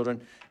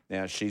grandchildren.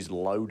 Now she's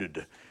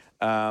loaded.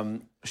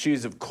 She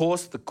is, of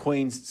course, the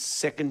Queen's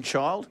second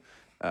child.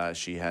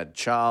 She had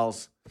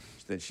Charles,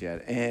 then she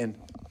had Anne,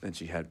 then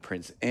she had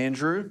Prince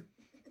Andrew,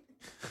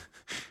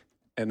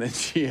 and then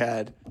she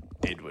had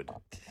Edward.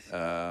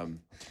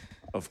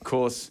 Of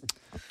course,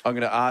 I'm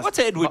going to ask... What's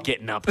Edward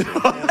getting up to? You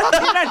don't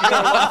get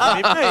a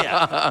lot from him, do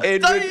you?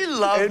 Edward, Don't you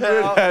love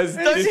Edward how? has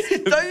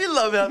Don't you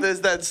love how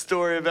there's that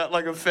story about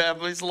like a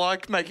family's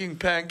like making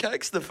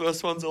pancakes? The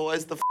first one's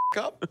always the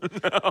up.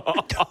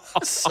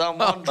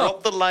 Someone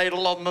dropped the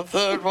ladle on the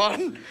third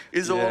one.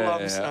 Is all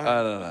I'm saying.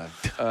 I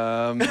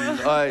don't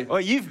know.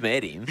 Well, you've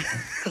met him.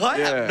 I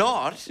have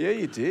not. Yeah,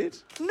 you did.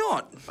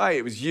 Not. Hey,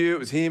 it was you, it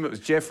was him, it was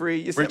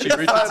Jeffrey. You sent Richard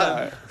me the Richardson.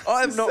 photo.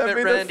 I have not Send met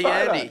me the Randy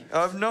photo. Andy.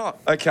 I've not.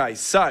 Okay,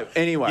 so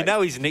anyway. You know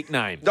his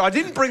nickname. I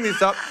didn't bring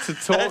this up to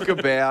talk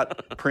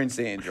about Prince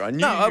Andrew. I knew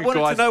No, I you wanted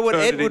guys to know what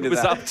turned it Edward into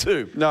was that. up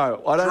to.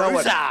 No, I don't know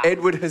what Cruiser.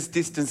 Edward has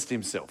distanced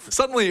himself.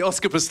 Suddenly,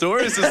 Oscar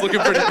Pistorius is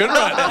looking pretty good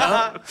right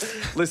now.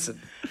 Listen.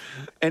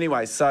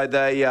 Anyway, so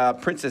they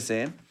Princess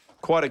Anne,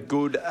 quite a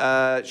good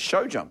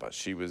show jumper.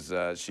 She was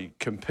she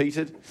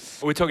competed.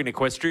 Are we talking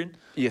equestrian?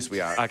 Yes,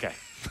 we are. Okay.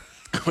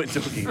 We're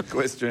talking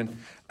equestrian.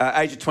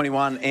 Age of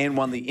 21, Anne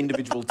won the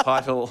individual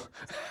title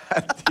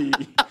at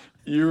the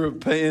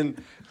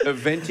European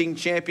Eventing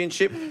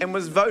Championship and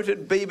was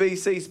voted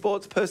BBC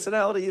Sports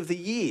Personality of the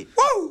Year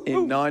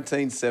in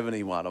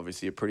 1971.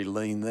 Obviously, a pretty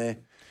lean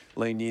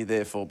year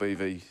there for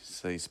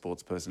BBC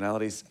Sports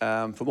Personalities.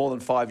 For more than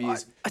 5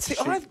 years. I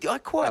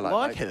quite Hello,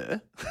 like mate.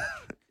 her.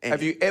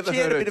 Have you ever She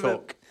had heard a her bit of a-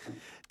 talk?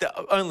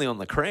 Only on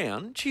The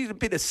Crown. She's a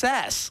bit of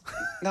sass.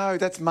 No,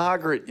 that's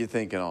Margaret you're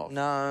thinking of.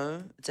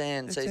 No, it's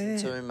Anne, season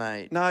 2,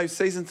 mate. No,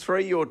 season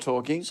 3 you're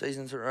talking.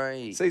 Season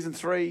 3. Season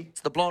 3.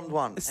 It's the blonde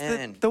one. It's the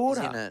Anne. daughter.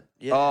 is in it.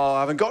 Yeah. Oh,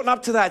 I haven't gotten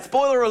up to that.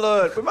 Spoiler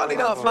alert. We've only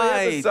done 3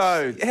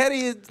 episodes.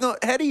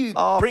 How do you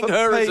Oh, bring for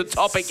her as a Pete's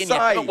topic and you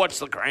haven't sake. watched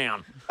The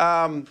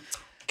Crown?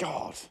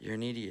 God. You're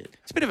an idiot.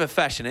 It's a bit of a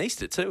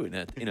fashionista too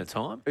in a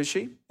time. Is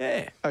she?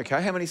 Yeah.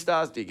 Okay, how many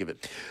stars do you give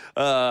it?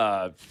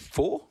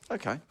 4.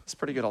 Okay, that's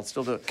pretty good. I'll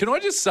still do it. Can I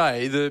just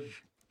say the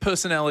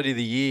personality of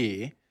the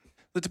year?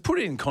 But to put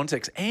it in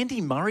context, Andy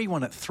Murray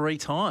won it 3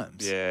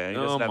 times. Yeah, he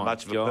Oh doesn't have my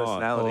much of a God.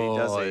 personality,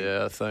 does he?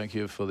 yeah, thank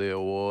you for the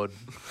award.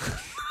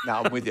 No,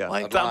 I'm with you.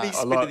 Like like- dummy I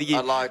spin like- of the year.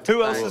 I liked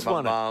Who else my has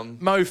won it? mum.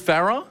 Mo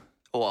Farah,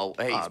 Well,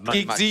 he's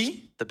pretty much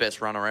Giggsy. the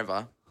best runner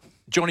ever.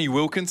 Johnny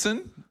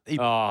Wilkinson. He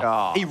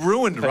Oh, he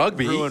ruined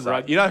rugby.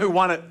 You know who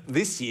won it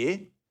this year?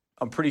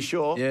 I'm pretty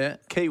sure. Yeah.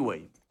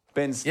 Kiwi.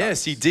 Ben Stokes.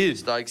 Yes, he did.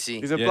 Stokesy.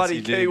 He's a Yes, bloody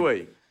he did.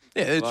 Kiwi.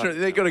 Yeah,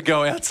 they've got to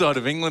go outside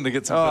of England to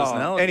get some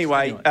personality.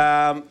 Anyway,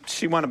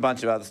 she won a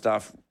bunch of other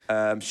stuff.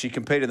 She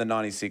competed in the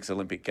 96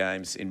 Olympic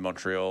Games in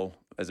Montreal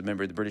as a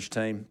member of the British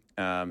team.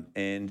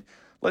 And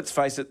let's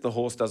face it, the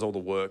horse does all the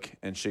work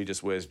and she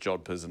just wears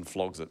jodhpurs and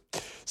flogs it.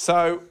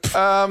 So,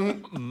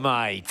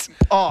 Mate,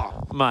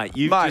 Mate.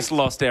 you've just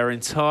lost our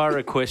entire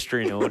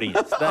equestrian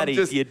audience. That is,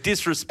 just- you're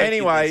disrespecting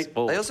Anyway, the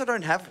sport. They also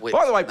don't have whips.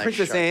 by the way, when they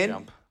Princess show Anne,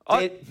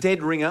 jump.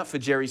 dead ringer for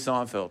Jerry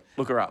Seinfeld.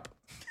 Look her up.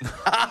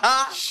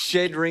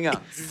 Shed ringer.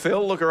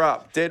 Phil, look her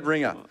up. Dead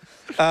ringer.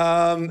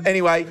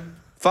 Anyway,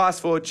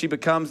 fast forward,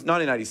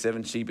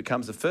 1987, she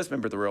becomes the first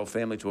member of the royal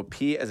family to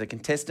appear as a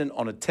contestant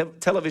on a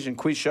television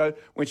quiz show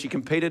when she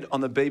competed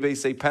on the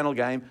BBC panel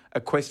game,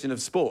 A Question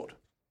of Sport.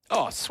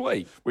 Oh,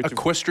 sweet.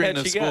 Equestrian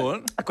How'd of she go?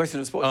 sport. A Question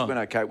of Sport went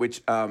okay,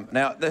 which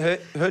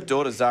her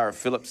daughter Zara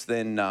Phillips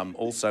then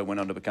also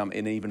went on to become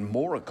an even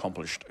more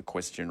accomplished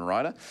equestrian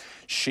rider.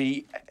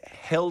 She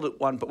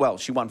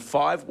she won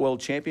 5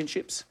 world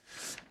championships.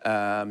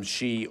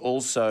 She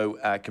also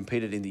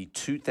competed in the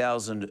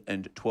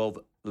 2012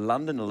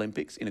 London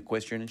Olympics in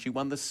equestrian, and she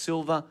won the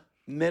silver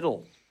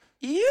medal.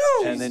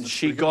 And then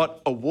she got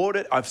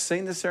awarded, I've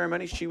seen the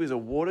ceremony, she was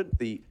awarded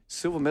the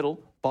silver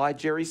medal by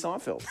Jerry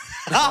Seinfeld.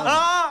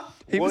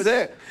 He was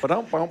there.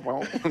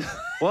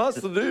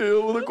 What's the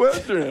deal with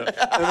equestrian?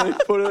 And they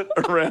put it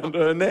around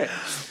her neck.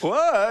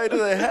 Why do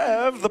they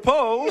have the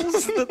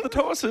poles that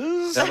the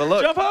horses Have a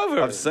look. jump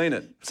over? I've seen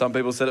it. Some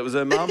people said it was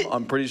her mum.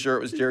 I'm pretty sure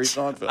it was Jerry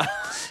Seinfeld.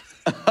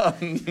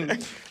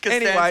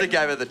 Costanza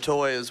gave her the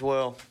toy as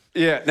well.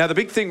 Yeah. Now, the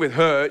big thing with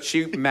her,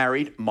 she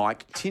married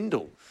Mike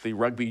Tyndall, the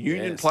rugby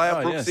union player,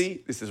 Oh, yes.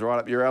 Brooksy. This is right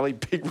up your alley.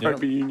 Big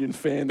rugby union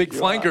fan. Big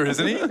You are. flanker,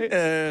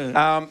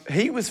 isn't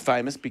he? He was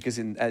famous because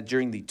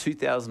during the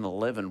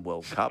 2011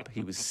 World Cup,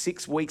 he was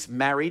 6 weeks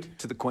married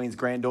to the Queen's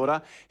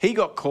granddaughter. He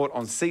got caught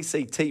on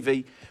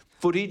CCTV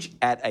footage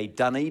at a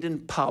Dunedin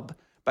pub.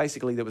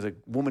 Basically, there was a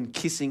woman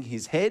kissing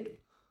his head.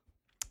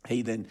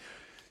 He then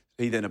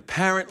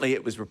apparently,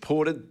 it was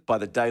reported by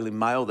the Daily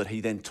Mail that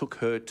he then took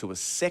her to a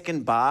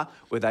second bar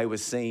where they were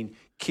seen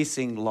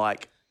kissing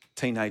like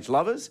teenage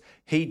lovers.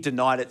 He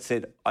denied it,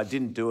 said, I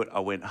didn't do it, I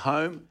went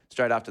home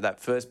straight after that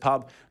first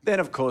pub. Then,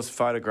 of course,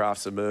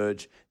 photographs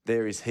emerge.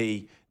 There is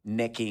he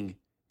necking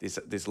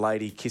this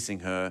lady, kissing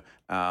her,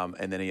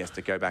 and then he has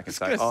to go back and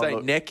say,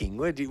 look, necking.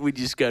 We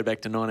just go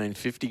back to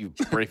 1950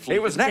 briefly. he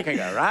was necking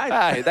her,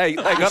 right? Hey, they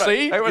got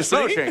See? They were You see?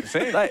 smooching,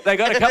 see? they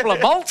got a couple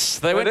of bolts.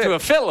 They went did. to a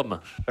film.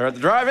 They're at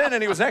the drive-in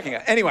and he was necking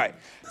her. Anyway,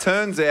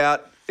 turns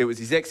out it was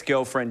his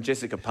ex-girlfriend,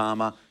 Jessica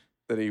Palmer,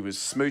 that he was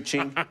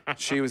smooching.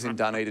 She was in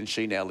Dunedin.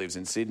 She now lives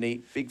in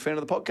Sydney. Big fan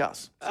of the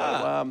podcast.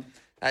 So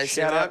Hey,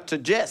 shout Simo. out to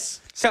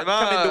Jess. Come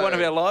into one of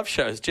our live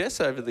shows,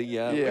 Jess, over the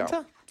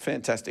winter.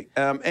 Fantastic.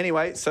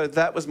 Anyway, so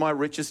that was my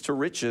riches to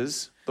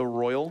riches, the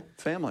royal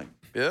family.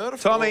 Beautiful.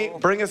 Tommy,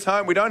 bring us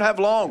home. We don't have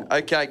long.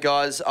 Okay,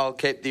 guys, I'll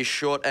keep this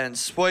short and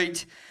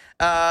sweet.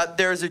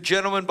 There is a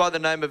gentleman by the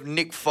name of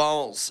Nick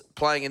Foles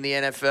playing in the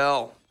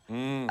NFL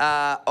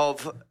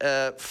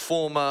of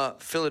former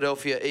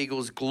Philadelphia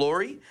Eagles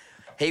glory.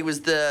 He was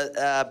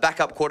the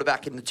backup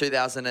quarterback in the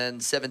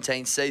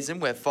 2017 season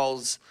where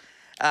Foles,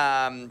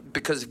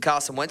 because of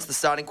Carson Wentz, the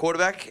starting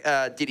quarterback,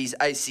 did his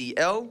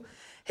ACL.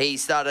 He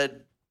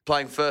started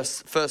playing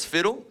first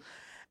fiddle.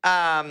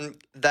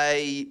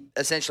 They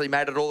essentially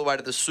made it all the way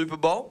to the Super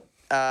Bowl,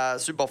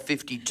 Super Bowl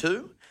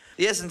 52.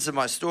 The essence of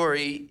my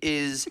story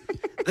is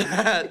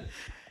that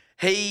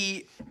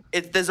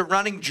there's a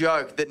running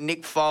joke that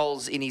Nick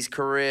Foles in his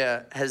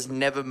career has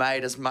never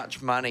made as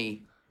much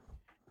money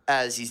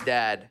as his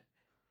dad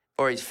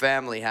or his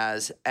family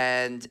has,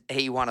 and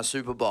he won a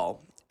Super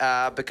Bowl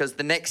because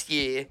the next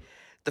year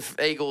the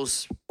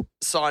Eagles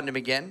signed him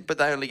again, but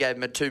they only gave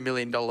him a $2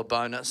 million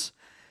bonus.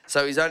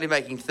 So he's only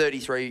making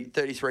 33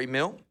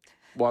 mil.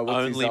 Why?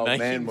 What's his Only old man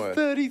making worth?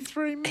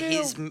 33 mil.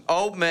 His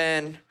old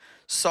man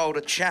sold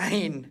a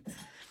chain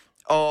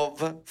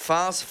of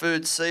fast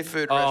food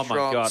seafood Oh restaurants.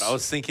 my God! I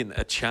was thinking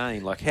a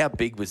chain. Like, how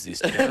big was this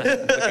chain?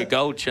 Like a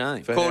gold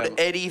chain. Called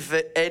Eddie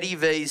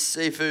V's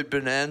Seafood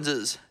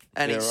Bonanzas.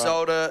 And he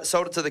sold it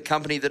to the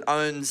company that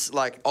owns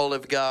like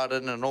Olive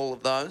Garden and all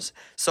of those.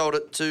 Sold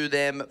it to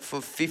them for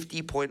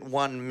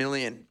 $50.1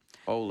 million.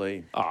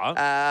 Holy.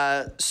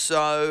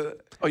 So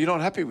Oh, you're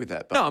not happy with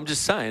that? But No, I'm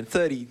just saying.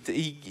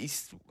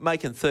 He's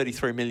making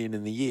 33 million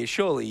in the year.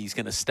 Surely he's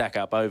going to stack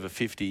up over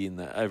 50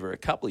 over a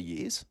couple of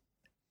years.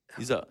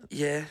 Is that?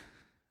 yeah,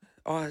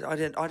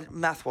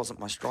 math wasn't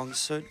my strong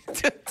suit.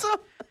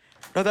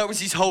 No, that was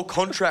his whole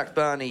contract,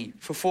 Barney,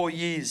 for 4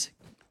 years.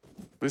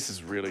 This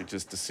is really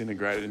just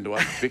disintegrated into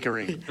us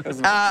bickering.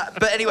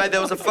 But anyway,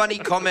 there was a funny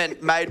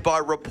comment made by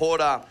a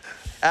reporter.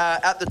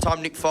 At the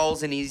time, Nick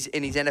Foles in his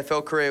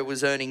NFL career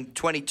was earning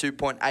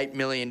 $22.8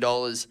 million.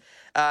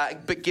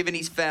 But given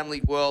his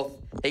family wealth,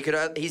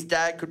 his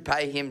dad could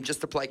pay him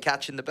just to play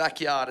catch in the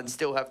backyard and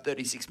still have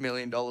 $36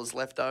 million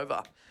left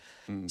over.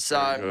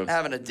 So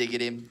having a dig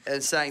at him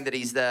and saying that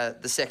he's the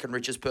second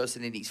richest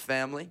person in his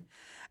family.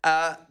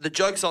 The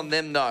joke's on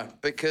them though,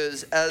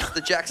 because as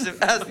the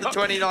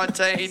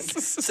 2019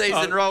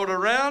 season rolled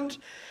around,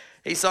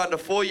 he signed a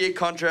 4-year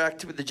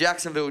contract with the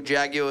Jacksonville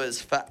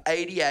Jaguars for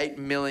 $88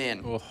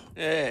 million. Oh.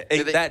 Yeah,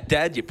 eat that,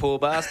 Dad, you poor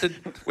bastard.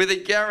 With a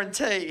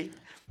guarantee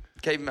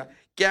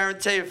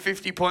of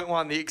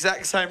 50.1, the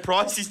exact same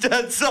price his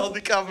dad sold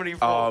the company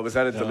for. Oh, was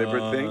that a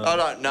deliberate thing? I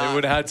don't know. It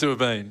would have had to have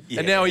been.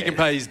 And now he can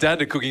pay his dad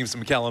to cook him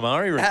some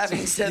calamari.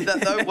 Having said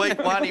that, though,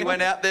 week 1 he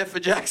went out there for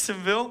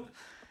Jacksonville,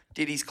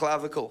 did his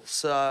clavicle.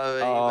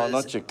 So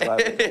not your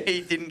clavicle.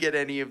 he didn't get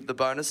any of the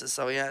bonuses,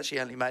 so he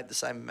actually only made the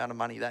same amount of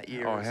money that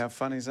year. Oh, how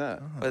fun is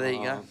that? Well, there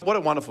you go. What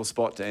a wonderful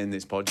spot to end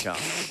this podcast.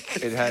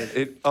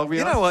 I'll be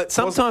You honest, know what?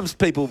 Sometimes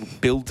people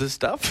build to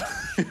stuff.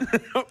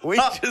 We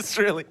just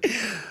really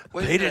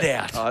beat it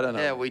out. I don't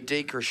know. Yeah, we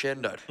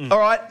decrescendoed. All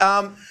right,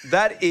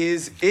 that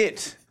is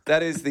it.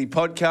 That is the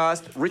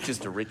podcast, Riches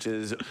to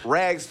Riches,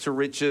 Rags to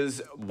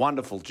Riches.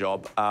 Wonderful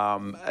job.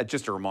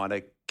 Just a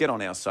reminder, get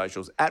on our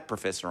socials, at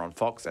Professor on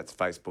Fox. That's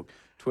Facebook,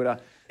 Twitter,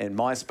 and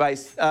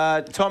MySpace.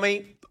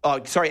 Tommy,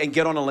 and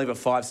get on and leave a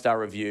 5-star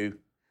review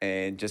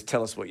and just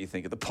tell us what you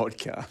think of the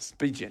podcast.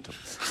 Be gentle.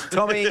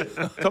 Tommy,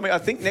 I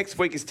think next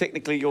week is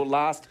technically your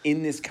last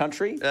in this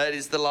country. That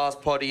is the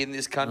last potty in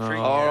this country.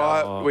 All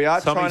right, we are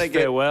Tommy's trying to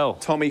get farewell.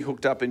 Tommy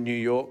hooked up in New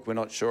York. We're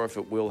not sure if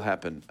it will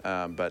happen,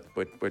 but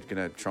we're going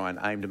to try and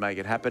aim to make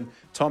it happen.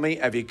 Tommy,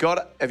 have you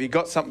got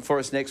something for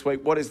us next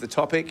week? What is the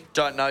topic?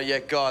 Don't know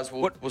yet, guys.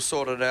 We'll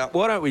sort it out.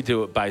 Why don't we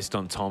do it based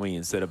on Tommy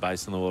instead of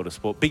based on the world of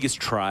sport?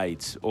 Biggest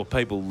trades or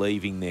people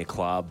leaving their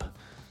club.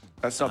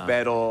 That's not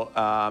bad. Or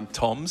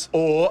Tom's.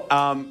 Or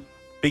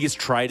Biggest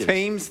traders.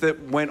 teams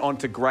that went on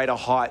to greater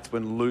heights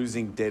when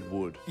losing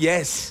Deadwood.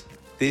 Yes.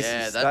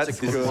 That's a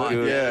good good. one.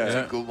 Yeah.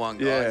 That's a good one,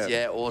 Yeah. guys.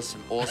 Yeah,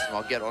 awesome.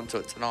 I'll get onto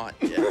it tonight.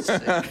 Yeah,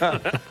 sick.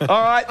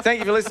 All right,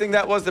 thank you for listening.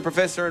 That was the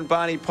Professor and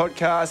Barney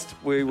podcast.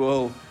 We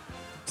will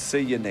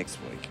see you next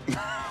week.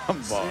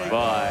 Bye.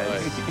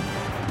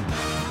 Bye.